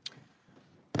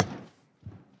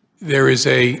 There is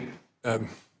a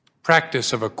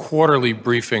practice of a quarterly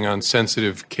briefing on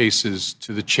sensitive cases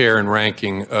to the chair and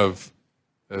ranking of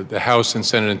the House and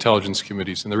Senate Intelligence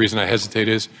Committees. And the reason I hesitate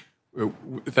is,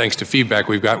 thanks to feedback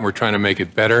we've gotten, we're trying to make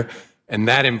it better. And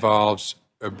that involves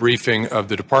a briefing of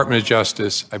the Department of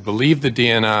Justice, I believe the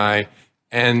DNI,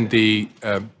 and the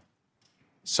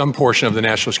some portion of the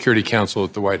National Security Council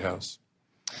at the White House.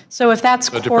 So if that's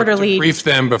quarterly... To brief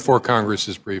them before Congress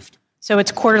is briefed. So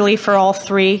it's quarterly for all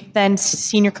three, then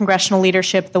senior congressional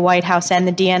leadership, the White House, and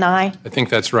the DNI? I think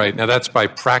that's right. Now, that's by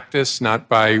practice, not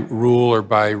by rule or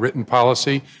by written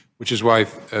policy, which is why,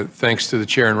 thanks to the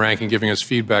chair and ranking giving us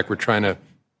feedback, we're trying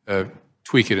to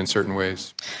tweak it in certain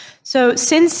ways. So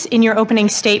since in your opening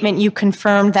statement you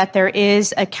confirmed that there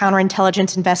is a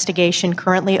counterintelligence investigation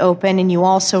currently open, and you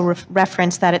also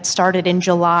referenced that it started in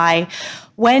July,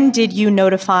 when did you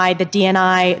notify the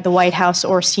DNI, the White House,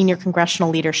 or senior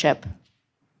congressional leadership?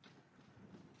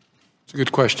 It's a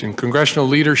good question. Congressional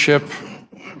leadership,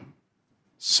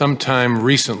 sometime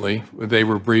recently, they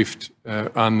were briefed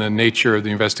on the nature of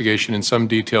the investigation in some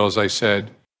detail, as I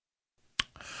said.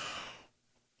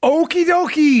 Okie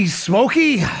dokie,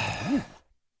 Smokey.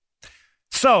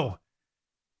 So,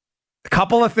 a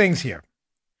couple of things here.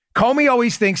 Comey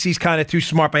always thinks he's kind of too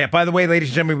smart. By the way, ladies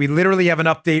and gentlemen, we literally have an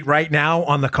update right now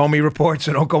on the Comey report,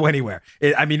 so don't go anywhere.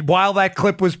 While that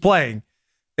clip was playing,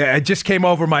 it just came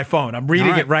over my phone. I'm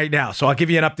reading it right now, so I'll give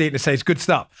you an update and say it's good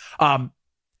stuff.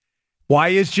 Why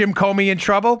is Jim Comey in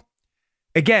trouble?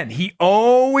 Again, he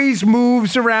always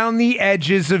moves around the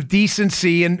edges of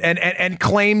decency and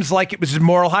claims like it was his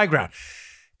moral high ground.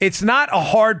 It's not a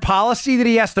hard policy that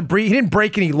he has to brief. He didn't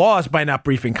break any laws by not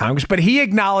briefing Congress, but he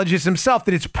acknowledges himself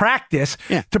that it's practice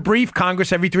to brief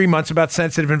Congress every 3 months about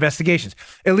sensitive investigations.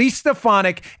 Elise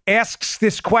Stefanik asks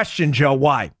this question, Joe,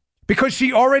 why? Because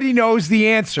she already knows the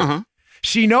answer. Uh-huh.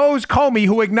 She knows Comey,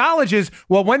 who acknowledges,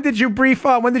 well, when did you brief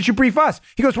us?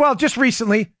 He goes, well, just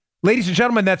recently. Ladies and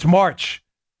gentlemen, that's March.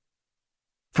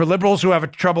 For liberals who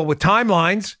have trouble with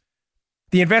timelines,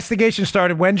 the investigation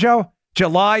started when, Joe?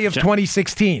 July of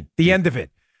 2016, the end of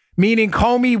it. Meaning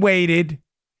Comey waited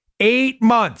 8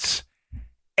 months.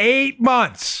 8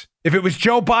 months. If it was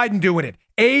Joe Biden doing it,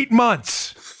 8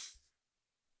 months.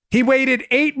 He waited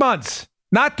 8 months,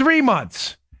 not 3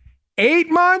 months. 8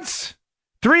 months,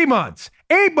 3 months.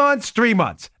 8 months, 3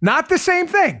 months. Not the same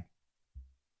thing.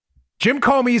 Jim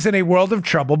Comey is in a world of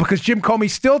trouble because Jim Comey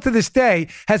still to this day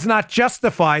has not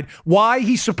justified why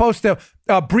he's supposed to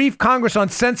brief Congress on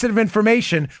sensitive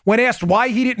information. When asked why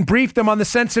he didn't brief them on the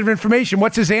sensitive information,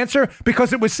 what's his answer?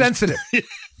 Because it was sensitive.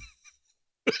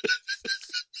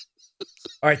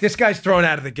 All right, this guy's thrown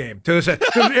out of the game. You're out of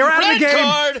the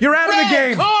game. You're out of the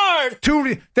game.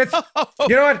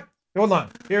 You know what? Hold on.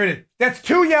 Here it is. That's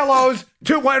 2 yellows.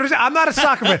 I'm not a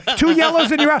soccer fan. 2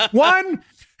 yellows and you're out. 1,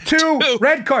 2,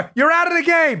 red card. You're out of the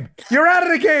game. You're out of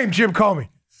the game, Jim Comey.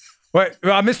 Wait,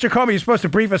 Mr. Comey, you're supposed to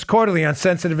brief us quarterly on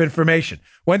sensitive information.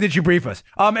 When did you brief us?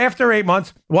 After 8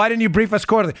 months. Why didn't you brief us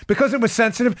quarterly? Because it was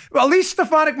sensitive. Well, Elise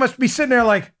Stefanik must be sitting there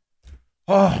like,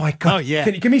 oh my God. Oh, yeah.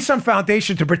 Can you give me some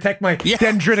foundation to protect my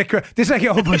dendritic? This is like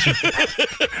a whole bunch of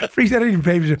freeze that even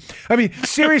pages. I mean,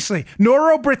 seriously,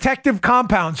 neuroprotective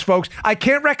compounds, folks. I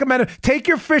can't recommend it. Take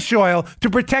your fish oil to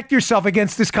protect yourself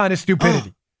against this kind of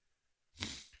stupidity.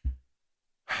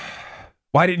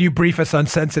 Why didn't you brief us on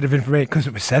sensitive information? Because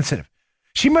it was sensitive.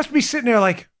 She must be sitting there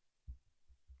like,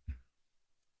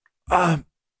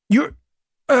 you're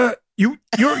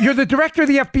the director of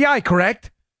the FBI,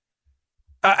 correct?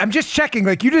 I'm just checking.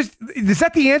 Like, is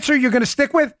that the answer you're going to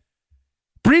stick with?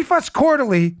 Brief us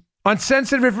quarterly on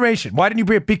sensitive information. Why didn't you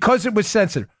brief? Because it was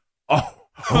sensitive. Oh,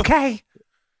 okay.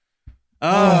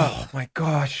 Oh my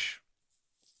gosh.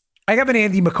 I have an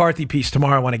Andy McCarthy piece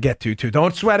tomorrow I want to get to, too.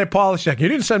 Don't sweat it, Paul. You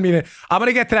didn't send me that. I'm going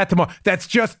to get to that tomorrow. That's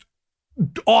just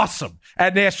awesome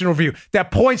at National Review.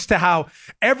 That points to how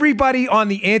everybody on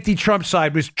the anti-Trump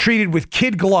side was treated with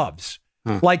kid gloves,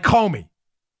 like Comey.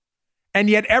 And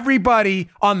yet everybody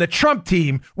on the Trump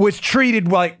team was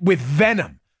treated like with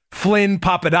venom. Flynn,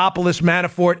 Papadopoulos,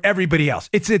 Manafort, everybody else.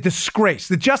 It's a disgrace.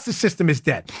 The justice system is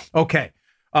dead. Okay.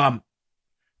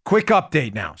 Quick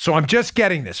update now. So I'm just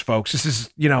getting this, folks. This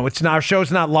is, it's not, our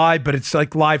show's not live, but it's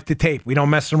like live to tape. We don't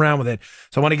mess around with it.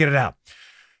 So I want to get it out.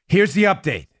 Here's the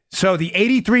update. So the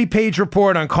 83-page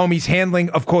report on Comey's handling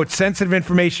of, quote, sensitive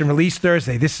information released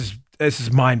Thursday. This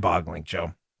is mind-boggling,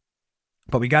 Joe.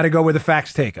 But we got to go where the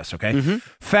facts take us, okay? Mm-hmm.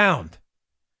 Found.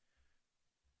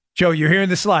 Joe, you're hearing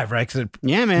this live, right?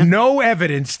 Yeah, man. No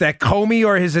evidence that Comey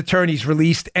or his attorneys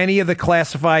released any of the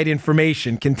classified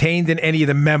information contained in any of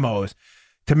the memos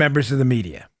to members of the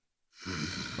media.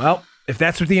 Well, if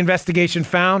that's what the investigation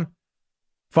found,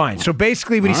 fine. So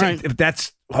basically what he said, if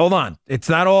that's, hold on, it's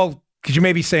not all, because you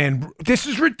may be saying, this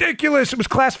is ridiculous, it was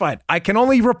classified. I can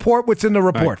only report what's in the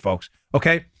report, folks,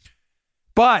 okay?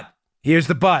 But, here's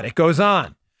the but, it goes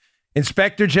on.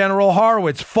 Inspector General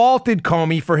Horowitz faulted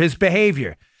Comey for his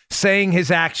behavior, saying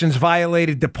his actions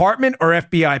violated department or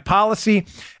FBI policy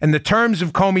and the terms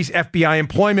of Comey's FBI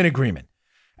employment agreement.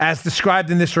 As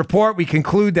described in this report, we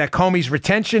conclude that Comey's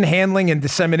retention, handling, and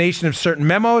dissemination of certain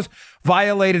memos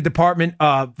violated Department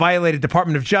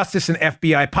of Justice and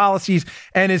FBI policies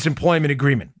and his employment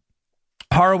agreement.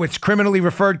 Horowitz criminally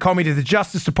referred Comey to the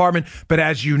Justice Department, but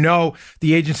as you know,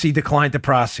 the agency declined to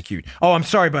prosecute. Oh, I'm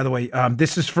sorry, by the way.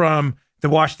 This is from the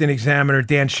Washington Examiner,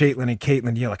 Dan Shaitlin and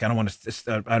Caitlin Yelich.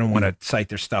 I don't want to cite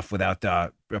their stuff without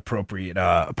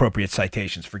appropriate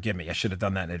citations. Forgive me. I should have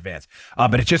done that in advance.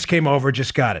 But it just came over,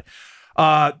 just got it.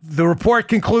 The report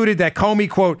concluded that Comey,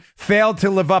 quote, failed to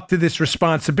live up to this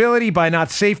responsibility by not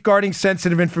safeguarding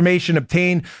sensitive information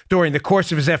obtained during the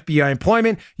course of his FBI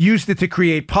employment, used it to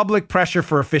create public pressure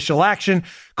for official action.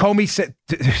 Comey said,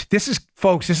 this is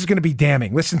going to be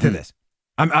damning. Listen to this.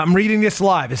 I'm reading this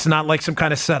live. It's not like some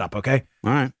kind of setup, okay?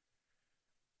 All right.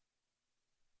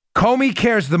 Comey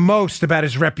cares the most about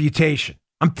his reputation.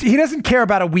 He doesn't care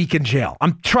about a week in jail.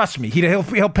 Trust me,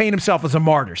 he'll paint himself as a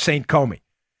martyr, Saint Comey.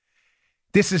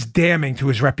 This is damning to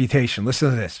his reputation.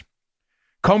 Listen to this.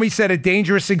 Comey set a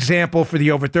dangerous example for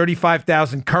the over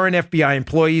 35,000 current FBI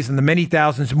employees and the many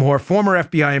thousands more former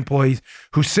FBI employees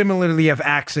who similarly have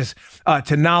access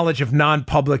to knowledge of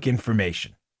non-public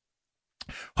information.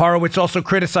 Horowitz also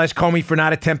criticized Comey for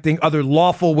not attempting other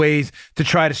lawful ways to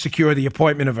try to secure the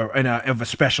appointment of a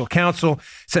special counsel.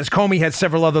 Says Comey had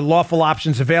several other lawful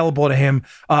options available to him,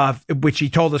 which he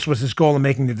told us was his goal in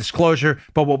making the disclosure.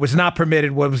 But what was not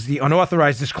permitted was the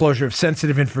unauthorized disclosure of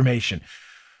sensitive information.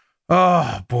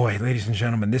 Oh, boy, ladies and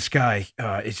gentlemen, this guy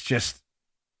is just...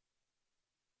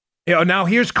 now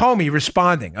here's Comey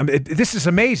responding. This is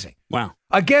amazing. Wow.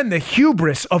 Again, the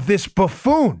hubris of this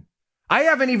buffoon. I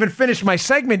haven't even finished my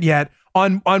segment yet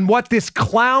on what this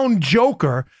clown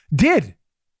joker did.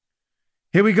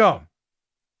 Here we go.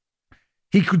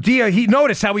 He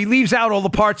noticed how he leaves out all the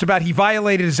parts about he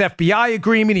violated his FBI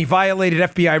agreement, he violated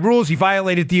FBI rules, he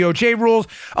violated DOJ rules,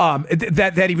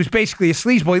 that he was basically a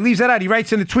sleazeball. He leaves that out. He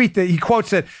writes in a tweet that he quotes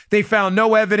that they found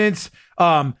no evidence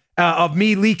of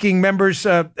me leaking members'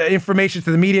 information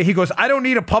to the media. He goes, I don't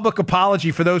need a public apology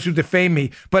for those who defame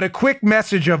me, but a quick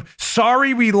message of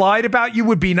sorry we lied about you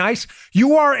would be nice.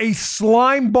 You are a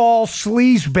slimeball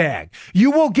sleazebag. You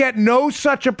will get no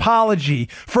such apology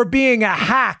for being a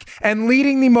hack and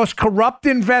leading the most corrupt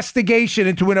investigation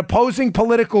into an opposing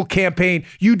political campaign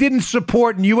you didn't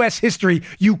support in U.S. history,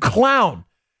 you clown.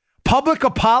 Public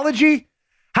apology?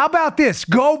 How about this?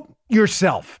 Go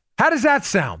yourself. How does that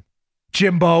sound?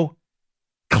 Jimbo,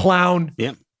 clown.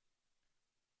 Yep.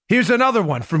 Here's another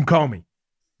one from Comey.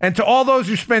 And to all those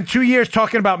who spent 2 years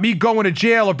talking about me going to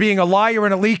jail or being a liar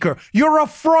and a leaker, you're a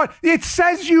fraud. It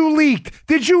says you leaked.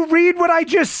 Did you read what I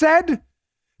just said?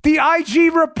 The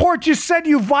IG report just said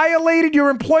you violated your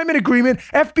employment agreement,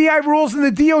 FBI rules, and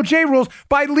the DOJ rules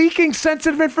by leaking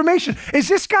sensitive information. Is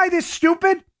this guy this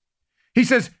stupid? He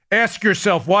says, ask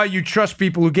yourself why you trust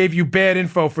people who gave you bad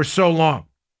info for so long.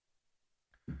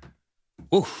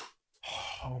 Oof.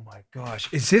 Oh, my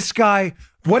gosh. Is this guy...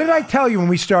 What did I tell you when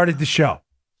we started the show?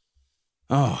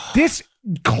 Oh. This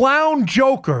clown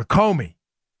joker, Comey,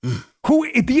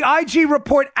 who the IG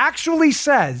report actually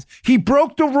says he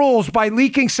broke the rules by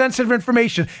leaking sensitive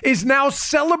information, is now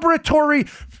celebratory.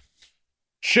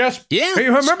 Just... Yeah. Hey,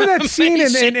 remember that scene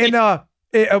in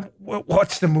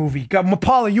what's the movie?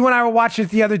 Paula, you and I were watching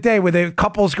it the other day where the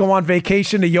couples go on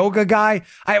vacation, the yoga guy.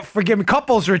 Forgive me,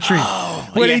 couples retreat,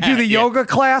 where they do the yoga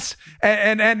class,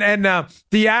 and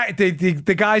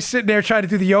the guy sitting there trying to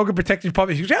do the yoga, protect his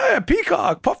puppy. He goes, yeah,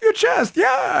 peacock, puff your chest, do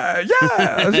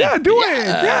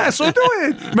it, so do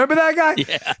it. Remember that guy?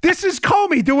 Yeah. This is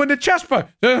Comey doing the chest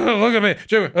puff. Look at me,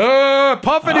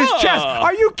 puffing his chest.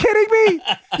 Are you kidding me?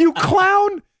 You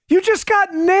clown. You just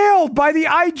got nailed by the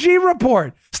IG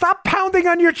report. Stop pounding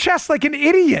on your chest like an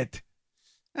idiot.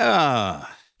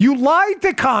 You lied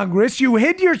to Congress. You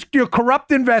hid your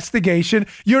corrupt investigation.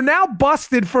 You're now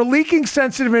busted for leaking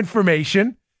sensitive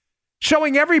information,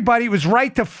 showing everybody it was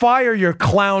right to fire your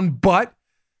clown butt.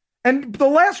 And the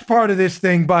last part of this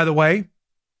thing, by the way,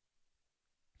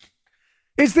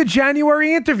 is the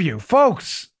January interview.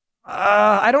 Folks,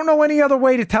 I don't know any other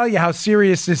way to tell you how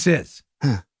serious this is.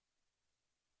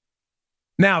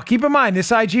 Now, keep in mind,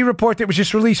 this IG report that was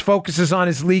just released focuses on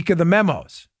his leak of the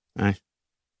memos. Right.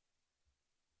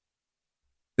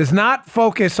 Does not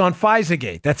focus on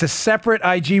FISA-gate. That's a separate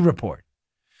IG report.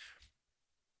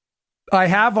 I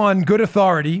have on good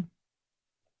authority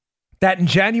that in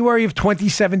January of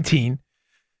 2017,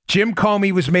 Jim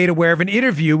Comey was made aware of an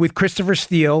interview with Christopher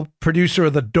Steele, producer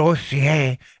of the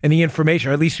dossier and the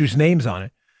information, or at least whose name's on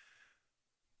it.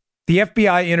 The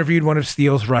FBI interviewed one of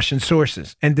Steele's Russian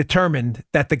sources and determined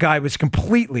that the guy was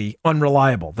completely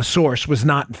unreliable. The source was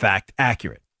not, in fact,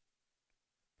 accurate.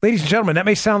 Ladies and gentlemen, that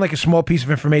may sound like a small piece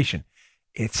of information.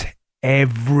 It's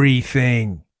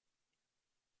everything.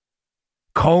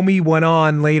 Comey went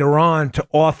on later on to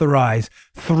authorize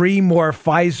 3 more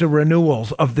FISA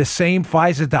renewals of the same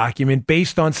FISA document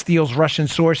based on Steele's Russian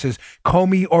sources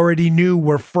Comey already knew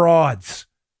were frauds.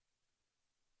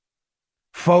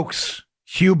 Folks,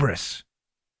 hubris.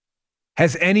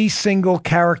 Has any single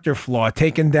character flaw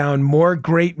taken down more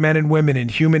great men and women in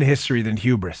human history than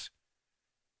hubris?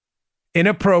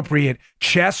 Inappropriate,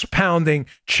 chest pounding,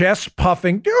 chest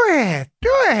puffing, do it,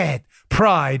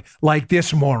 pride like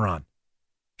this moron.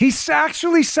 He's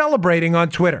actually celebrating on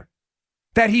Twitter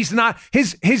that he's not,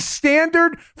 his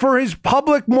standard for his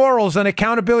public morals and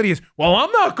accountability is, well,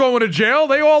 I'm not going to jail.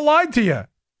 They all lied to you.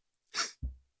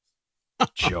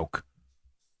 Joke.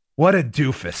 What a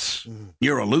doofus.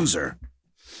 You're a loser.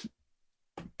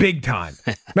 Big time.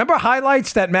 Remember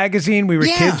Highlights, that magazine? We were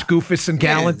kids, Goofus and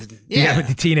Gallant. Yeah.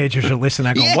 The teenagers are listening.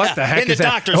 I go, what the heck is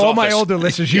that? All my older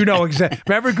listeners, you know exactly.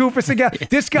 Remember Goofus and Gallant?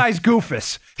 This guy's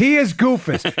Goofus. He is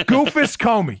Goofus. Goofus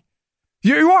Comey.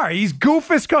 You are. He's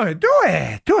Goofus Comey. Do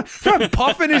it. Start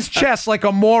puffing his chest like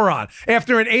a moron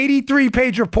after an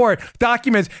 83-page report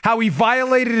documents how he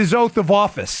violated his oath of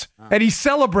office. And he's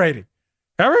celebrating.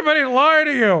 Everybody lied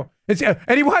to you.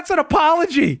 And he wants an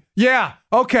apology. Yeah.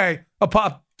 Okay.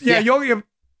 You're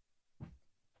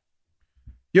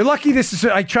lucky this is,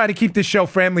 I try to keep this show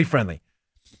family friendly.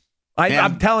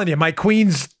 I'm telling you, my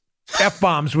Queen's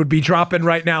F-bombs would be dropping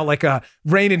right now like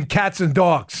raining cats and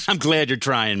dogs. I'm glad you're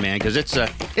trying, man, because it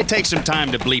takes some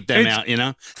time to bleep them out, you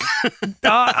know?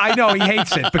 I know, he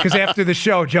hates it, because after the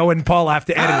show, Joe and Paula have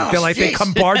to edit it. They're like, they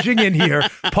come barging in here.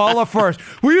 Paula first.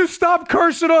 Will you stop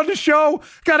cursing on the show?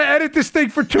 Got to edit this thing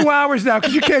for 2 hours now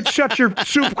because you can't shut your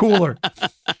soup cooler.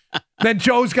 Then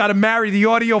Joe's got to marry the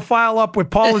audio file up with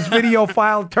Paula's video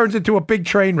file. It turns into a big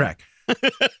train wreck.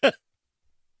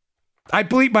 I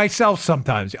bleep myself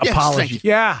sometimes. Yes, apologies.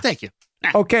 Thank you.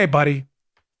 Okay, buddy.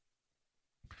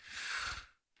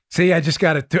 See, I just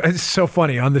got it's so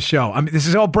funny on the show. I mean, this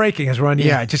is all breaking as we're on the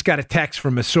air. I just got a text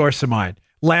from a source of mine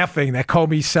laughing that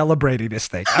Comey's celebrating this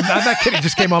thing. I'm not kidding. It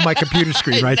just came on my computer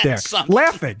screen right there.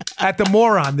 Laughing at the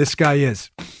moron this guy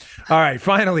is. All right,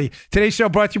 finally, today's show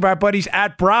brought to you by our buddies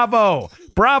at Bravo.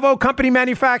 Bravo Company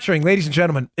Manufacturing. Ladies and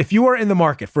gentlemen, if you are in the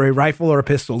market for a rifle or a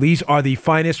pistol, these are the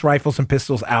finest rifles and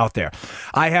pistols out there.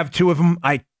 I have two of them.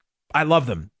 I love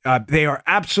them. They are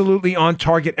absolutely on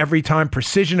target every time.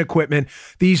 Precision equipment.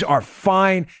 These are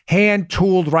fine,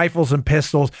 hand-tooled rifles and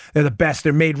pistols. They're the best.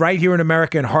 They're made right here in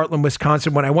America in Heartland,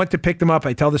 Wisconsin. When I went to pick them up,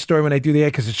 I tell the story when I do the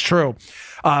ad because it's true.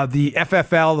 The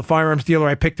FFL, the firearms dealer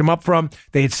I picked them up from,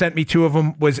 they had sent me two of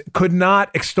them, could not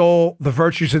extol the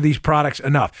virtues of these products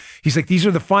enough. He's like, these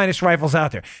are the finest rifles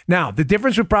out there. Now, the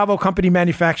difference with Bravo Company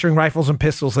Manufacturing rifles and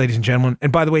pistols, ladies and gentlemen,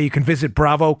 and by the way, you can visit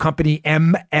Bravo Company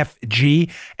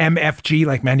MFG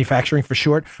like manufacturing for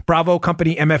short,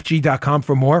 BravoCompanyMFG.com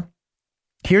for more.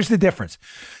 Here's the difference.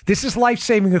 This is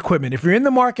life-saving equipment. If you're in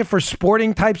the market for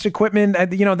sporting types equipment,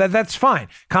 that's fine.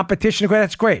 Competition equipment,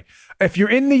 that's great. If you're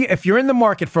in the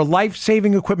market for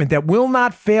life-saving equipment that will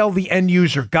not fail the end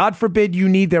user, God forbid you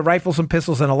need their rifles and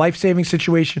pistols in a life-saving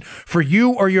situation for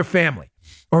you or your family,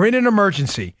 or in an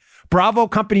emergency, Bravo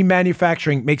Company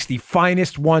Manufacturing makes the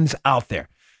finest ones out there.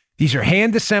 These are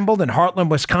hand-assembled in Heartland,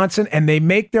 Wisconsin, and they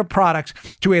make their products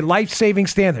to a life-saving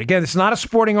standard. Again, it's not a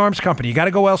sporting arms company. You got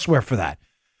to go elsewhere for that.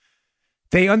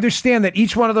 They understand that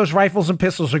each one of those rifles and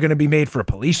pistols are going to be made for a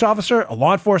police officer, a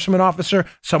law enforcement officer,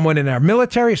 someone in our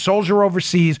military, a soldier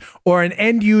overseas, or an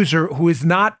end user who is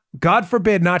not, God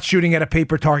forbid, not shooting at a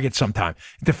paper target sometime,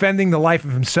 defending the life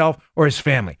of himself or his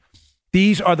family.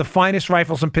 These are the finest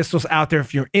rifles and pistols out there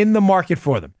if you're in the market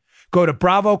for them. Go to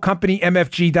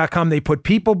BravoCompanyMFG.com. They put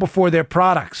people before their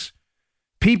products.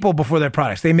 People before their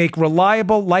products. They make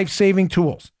reliable, life-saving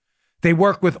tools. They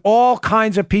work with all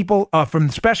kinds of people from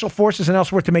special forces and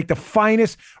elsewhere to make the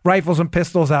finest rifles and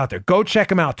pistols out there. Go check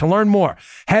them out. To learn more,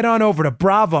 head on over to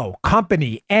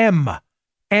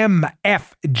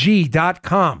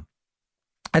BravoCompanyMFG.com.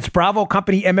 That's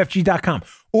BravoCompanyMFG.com.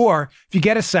 Or if you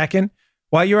get a second,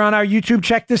 while you're on our YouTube,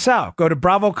 check this out. Go to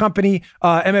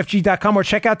BravoCompanyMFG.com or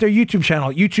check out their YouTube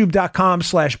channel,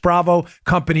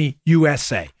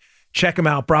 youtube.com/BravoCompanyUSA. Check them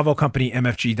out,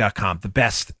 BravoCompanyMFG.com. The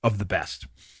best of the best.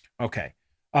 Okay.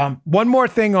 One more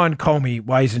thing on Comey,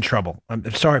 why he's in trouble.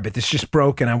 I'm sorry, but this just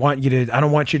broke, and I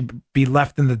don't want you to be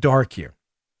left in the dark here.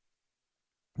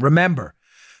 Remember,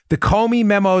 the Comey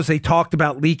memos they talked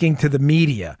about leaking to the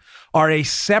media are a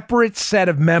separate set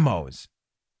of memos.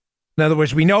 In other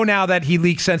words, we know now that he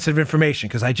leaked sensitive information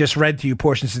because I just read to you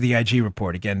portions of the IG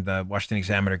report. Again, the Washington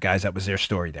Examiner guys, that was their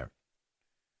story there.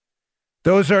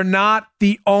 Those are not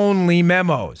the only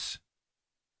memos.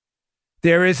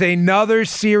 There is another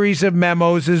series of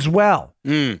memos as well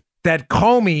that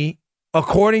Comey,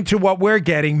 according to what we're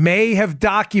getting, may have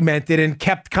documented and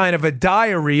kept kind of a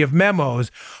diary of memos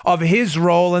of his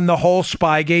role in the whole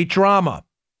Spygate drama.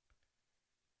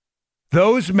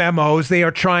 Those memos,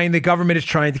 the government is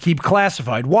trying to keep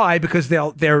classified. Why? Because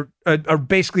they're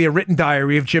basically a written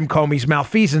diary of Jim Comey's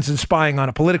malfeasance and spying on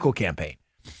a political campaign.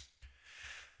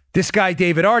 This guy,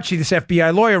 David Archie, this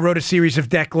FBI lawyer, wrote a series of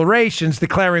declarations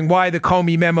declaring why the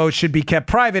Comey memos should be kept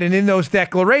private. And in those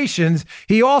declarations,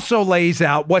 he also lays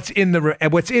out what's in there.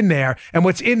 And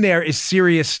what's in there is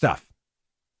serious stuff.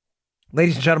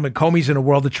 Ladies and gentlemen, Comey's in a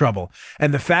world of trouble.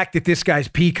 And the fact that this guy's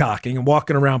peacocking and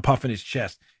walking around puffing his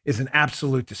chest is an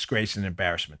absolute disgrace and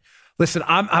embarrassment. Listen,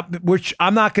 I'm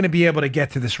not going to be able to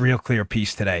get to this Real Clear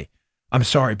piece today I'm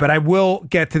sorry, but I will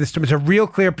get to this. It's a real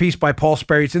clear piece by Paul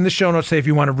Sperry. It's in the show notes, say if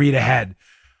you want to read ahead.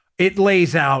 It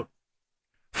lays out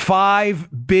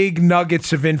 5 big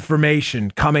nuggets of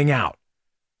information coming out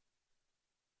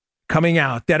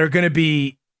that are going to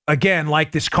be, again,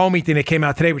 like this Comey thing that came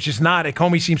out today, which is not,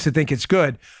 Comey seems to think it's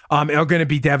good, are going to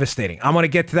be devastating. I'm going to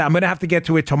get to that. I'm going to have to get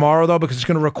to it tomorrow, though, because it's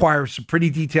going to require some pretty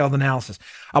detailed analysis.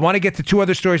 I want to get to 2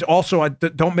 other stories. Also,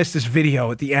 don't miss this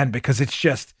video at the end, because it's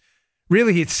just,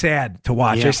 really, it's sad to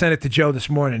watch. Yeah. I sent it to Joe this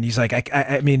morning. He's like,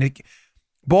 I mean,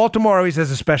 Baltimore always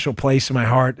has a special place in my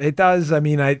heart. It does. I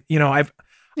mean, I've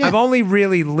only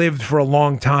really lived for a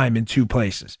long time in 2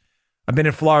 places. I've been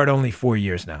in Florida only 4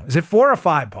 years now. Is it 4 or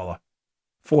 5, Paula?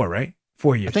 4, right?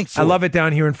 4 years. I think 4. I love it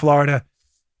down here in Florida.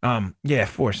 Yeah,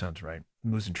 4 sounds right.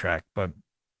 I'm losing track. But,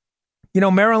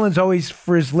 Maryland's always,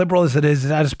 for as liberal as it is,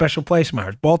 had a special place in my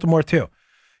heart. Baltimore, too.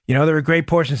 There are great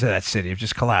portions of that city have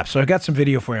just collapsed. So I got some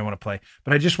video for you I want to play.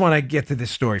 But I just want to get to this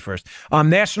story first.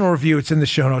 National Review, it's in the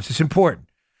show notes. It's important.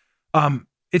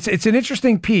 It's an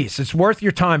interesting piece. It's worth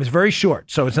your time. It's very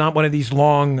short, so it's not one of these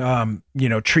long,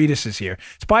 treatises here.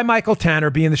 It's by Michael Tanner.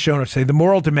 Be in the show notes. Say the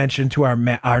moral dimension to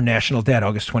our national debt.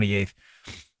 August 28th,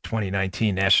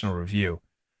 2019, National Review.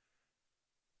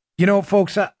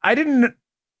 Folks, I didn't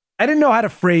know how to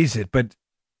phrase it, but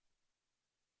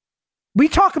we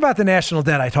talk about the national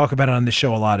debt. I talk about it on the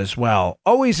show a lot as well.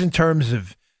 Always in terms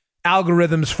of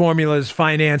algorithms, formulas,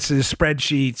 finances,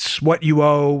 spreadsheets, what you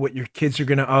owe, what your kids are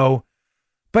going to owe.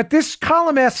 But this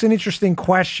column asks an interesting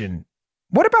question.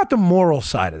 What about the moral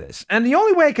side of this? And the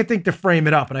only way I could think to frame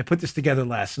it up, and I put this together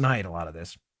last night, a lot of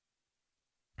this,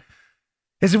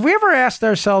 is if we ever asked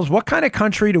ourselves, what kind of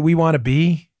country do we want to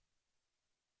be?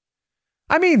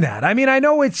 I mean that. I mean, I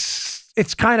know it's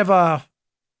kind of a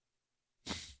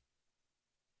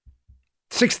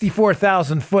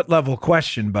 64,000 foot level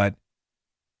question, but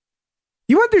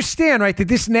you understand, right, that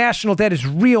this national debt is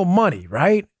real money,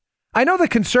 right? I know the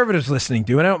conservatives listening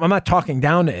do, and I'm not talking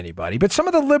down to anybody, but some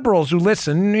of the liberals who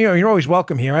listen, you're always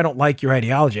welcome here. I don't like your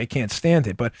ideology. I can't stand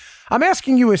it, but I'm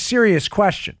asking you a serious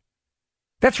question.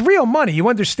 That's real money. You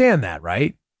understand that,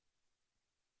 right?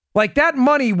 Like that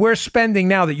money we're spending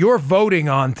now that you're voting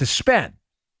on to spend,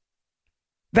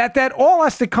 that all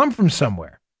has to come from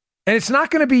somewhere, and it's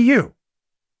not going to be you.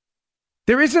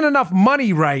 There isn't enough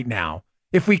money right now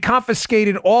if we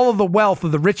confiscated all of the wealth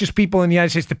of the richest people in the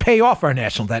United States to pay off our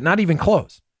national debt, not even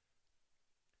close.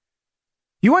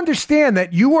 You understand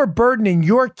that you are burdening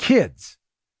your kids,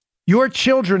 your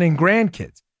children and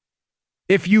grandkids,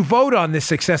 if you vote on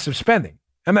this excessive spending.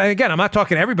 I mean, again, I'm not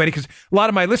talking to everybody because a lot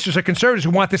of my listeners are conservatives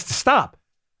who want this to stop.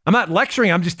 I'm not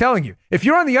lecturing. I'm just telling you. If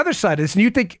you're on the other side of this and you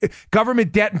think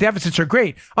government debt and deficits are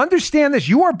great, understand this.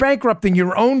 You are bankrupting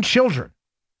your own children.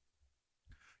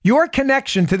 Your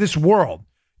connection to this world,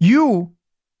 you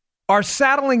are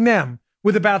saddling them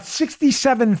with about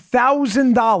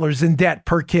 $67,000 in debt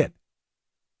per kid.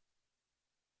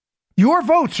 Your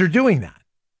votes are doing that.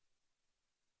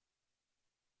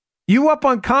 You up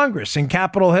on Congress in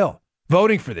Capitol Hill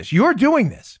voting for this. You're doing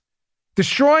this,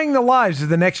 destroying the lives of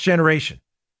the next generation.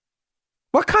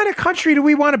 What kind of country do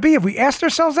we want to be? Have we asked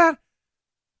ourselves that?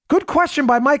 Good question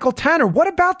by Michael Tanner. What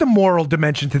about the moral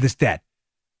dimension to this debt?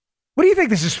 What do you think?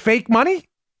 This is fake money?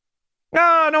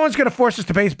 No one's going to force us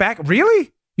to pay us back.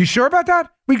 Really? You sure about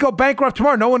that? We go bankrupt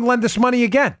tomorrow. No one lend us money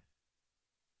again.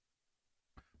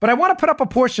 But I want to put up a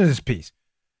portion of this piece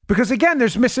because, again,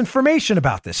 there's misinformation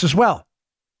about this as well.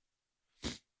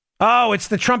 Oh, it's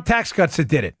the Trump tax cuts that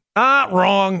did it.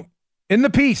 Wrong. In the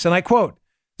piece, and I quote,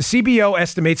 the CBO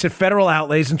estimates that federal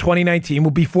outlays in 2019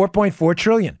 will be $4.4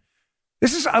 trillion.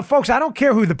 This is, folks, I don't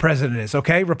care who the president is,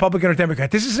 okay? Republican or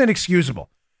Democrat. This is inexcusable.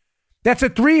 That's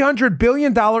a $300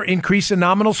 billion increase in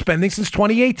nominal spending since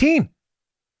 2018.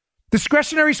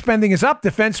 Discretionary spending is up,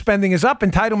 defense spending is up,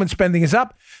 entitlement spending is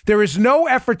up. There is no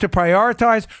effort to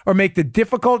prioritize or make the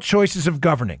difficult choices of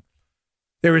governing.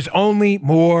 There is only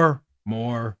more.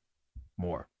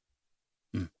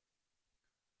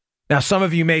 Now, some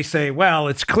of you may say, well,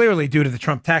 it's clearly due to the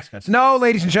Trump tax cuts. No,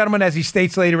 ladies and gentlemen, as he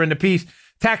states later in the piece,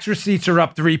 tax receipts are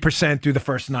up 3% through the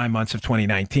first 9 months of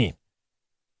 2019.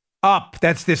 Up.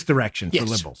 That's this direction for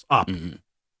liberals. Up.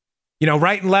 Mm-hmm.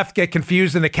 Right and left get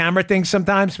confused in the camera thing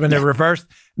sometimes when they're reversed.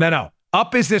 No.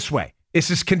 Up is this way. This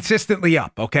is consistently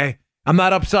up, okay? I'm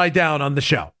not upside down on the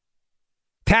show.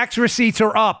 Tax receipts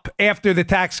are up after the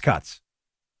tax cuts.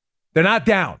 They're not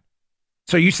down.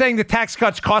 So you saying the tax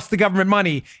cuts cost the government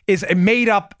money is a made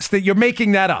up, you're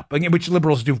making that up, which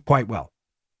liberals do quite well.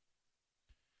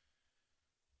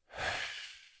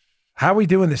 How are we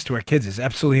doing this to our kids is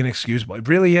absolutely inexcusable. It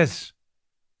really is.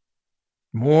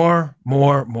 More.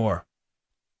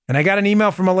 And And I got an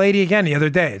email from a lady again the other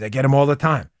day. I get them all the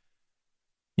time.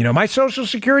 You know, my Social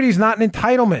Security is not an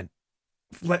entitlement.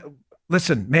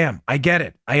 Listen, ma'am, I get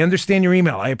it. I understand your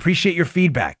email. I appreciate your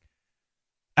feedback.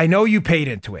 I know you paid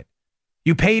into it.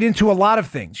 You paid into a lot of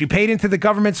things. You paid into the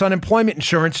government's unemployment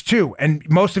insurance too, and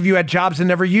most of you had jobs and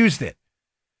never used it.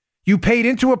 You paid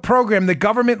into a program the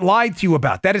government lied to you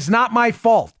about. That is not my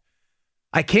fault.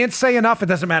 I can't say enough. It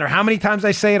doesn't matter how many times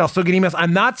I say it. I'll still get emails.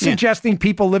 I'm not suggesting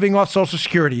people living off Social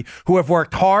Security who have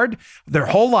worked hard their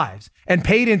whole lives and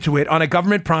paid into it on a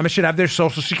government promise should have their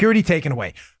Social Security taken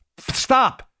away.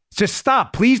 Stop. Just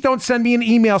stop. Please don't send me an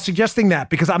email suggesting that,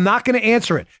 because I'm not going to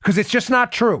answer it, because it's just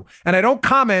not true. And I don't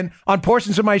comment on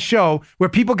portions of my show where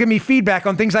people give me feedback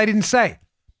on things I didn't say.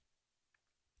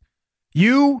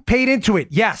 You paid into it.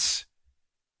 Yes.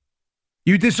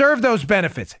 You deserve those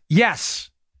benefits. Yes.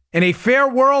 In a fair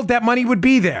world, that money would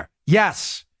be there.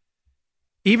 Yes.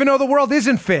 Even though the world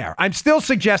isn't fair, I'm still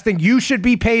suggesting you should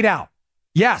be paid out.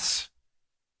 Yes.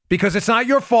 Because it's not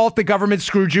your fault the government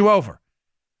screwed you over.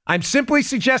 I'm simply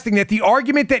suggesting that the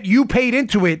argument that you paid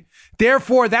into it,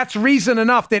 therefore that's reason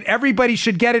enough that everybody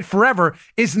should get it forever,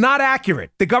 is not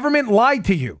accurate. The government lied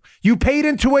to you. You paid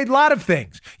into a lot of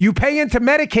things. You pay into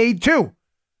Medicaid too.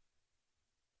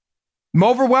 The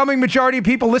overwhelming majority of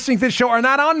people listening to this show are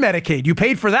not on Medicaid. You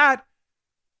paid for that.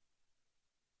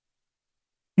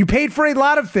 You paid for a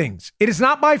lot of things. It is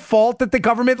not my fault that the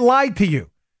government lied to you.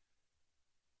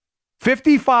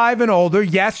 55 and older,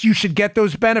 yes, you should get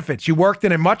those benefits. You worked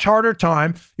in a much harder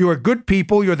time. You are good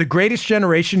people. You're the greatest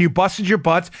generation. You busted your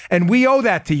butts, and we owe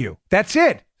that to you. That's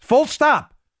it. Full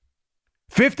stop.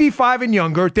 55 and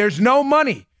younger, there's no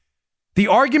money. The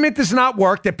argument does not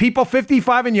work that people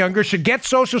 55 and younger should get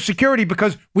Social Security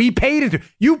because we paid into.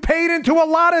 You paid into a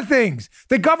lot of things.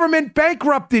 The government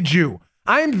bankrupted you.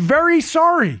 I am very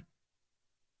sorry.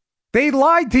 They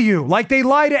lied to you like they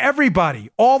lie to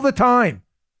everybody all the time.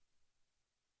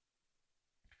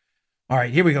 All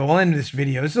right, here we go. We'll end this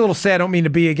video. It's a little sad. I don't mean to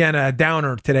be, again, a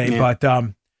downer today, but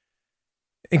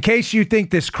in case you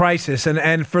think this crisis,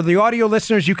 and for the audio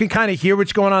listeners, you can kind of hear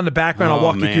what's going on in the background. I'll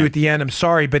walk you through at the end. I'm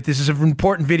sorry, but this is an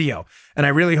important video, and I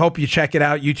really hope you check it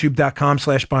out,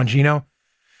 youtube.com/Bongino.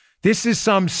 This is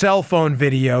some cell phone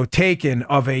video taken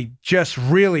of a just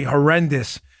really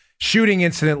horrendous shooting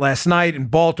incident last night in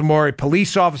Baltimore. A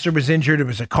police officer was injured. It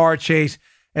was a car chase.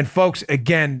 And folks,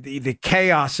 again, the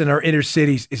chaos in our inner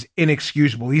cities is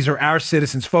inexcusable. These are our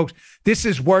citizens. Folks, this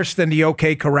is worse than the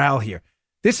OK Corral here.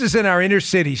 This is in our inner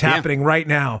cities happening right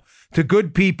now to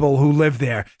good people who live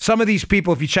there. Some of these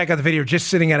people, if you check out the video, are just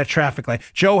sitting at a traffic light.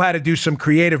 Joe had to do some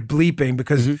creative bleeping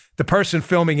because the person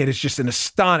filming it is just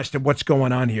astonished at what's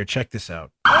going on here. Check this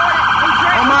out. Oh,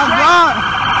 my God.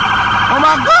 Oh,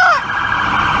 my God.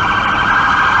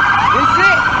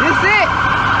 This it.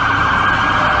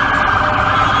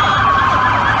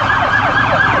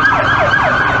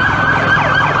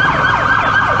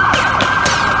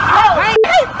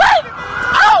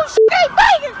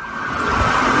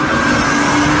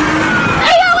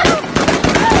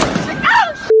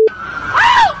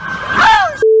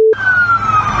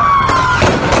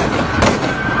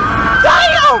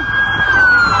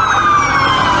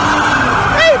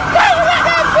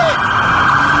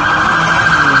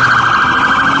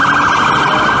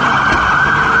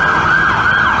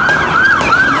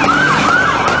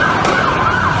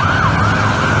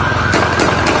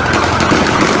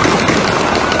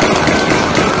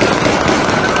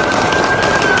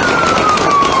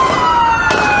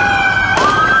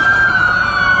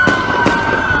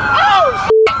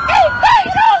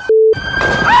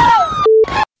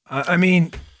 I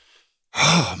mean,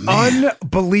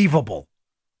 unbelievable.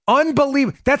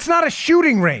 Unbelievable. That's not a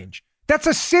shooting range. That's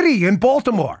a city in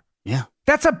Baltimore. Yeah.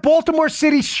 That's a Baltimore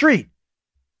City street.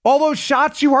 All those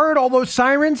shots you heard, all those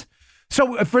sirens.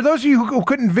 So for those of you who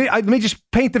couldn't, let me just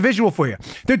paint the visual for you.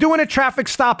 They're doing a traffic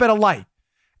stop at a light.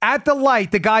 At the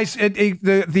light, the guys,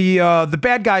 the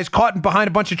bad guy's caught behind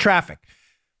a bunch of traffic.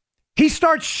 He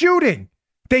starts shooting.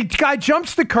 The guy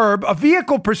jumps the curb. A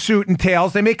vehicle pursuit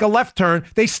entails. They make a left turn.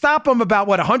 They stop him about,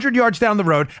 100 yards down the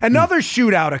road. Another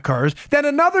shootout occurs. Then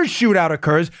another shootout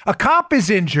occurs. A cop is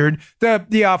injured.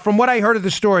 From what I heard of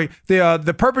the story,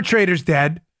 the perpetrator's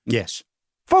dead. Yes.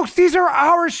 Folks, these are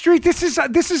our streets.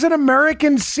 This is an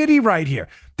American city right here.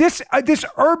 This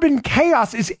urban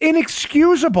chaos is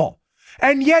inexcusable.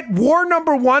 And yet war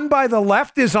number one by the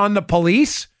left is on the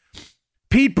police.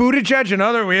 Pete Buttigieg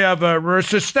and we have a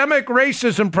systemic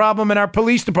racism problem in our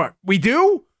police department. We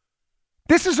do?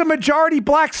 This is a majority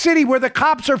black city where the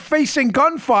cops are facing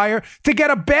gunfire to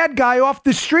get a bad guy off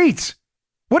the streets.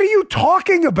 What are you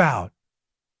talking about?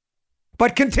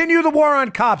 But continue the war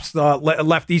on cops,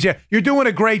 lefties. You're doing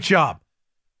a great job.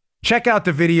 Check out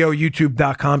the video,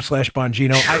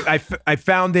 youtube.com/Bongino. I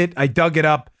found it. I dug it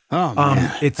up. Oh,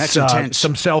 man. It's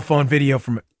some cell phone video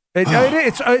from it.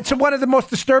 It's one of the most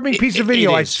disturbing pieces of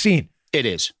video I've seen. It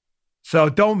is. So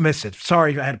don't miss it.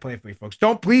 Sorry, I had to play it for you folks.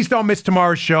 Please don't miss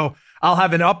tomorrow's show. I'll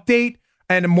have an update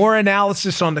and more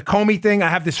analysis on the Comey thing. I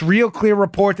have this real clear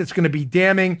report that's going to be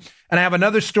damning. And I have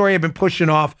another story I've been pushing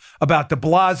off about de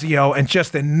Blasio and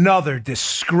just another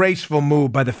disgraceful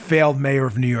move by the failed mayor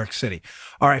of New York City.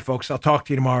 All right, folks, I'll talk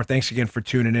to you tomorrow. Thanks again for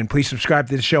tuning in. Please subscribe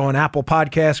to the show on Apple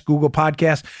Podcasts, Google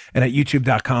Podcasts, and at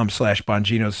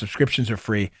youtube.com/Bongino. Subscriptions are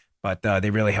free, but they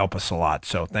really help us a lot.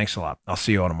 So thanks a lot. I'll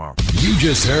see you all tomorrow. You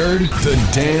just heard The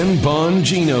Dan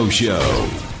Bongino Show.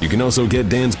 You can also get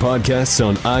Dan's podcasts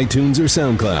on iTunes or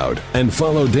SoundCloud. And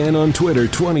follow Dan on Twitter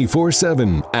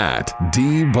 24/7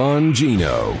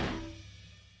 @DBongino.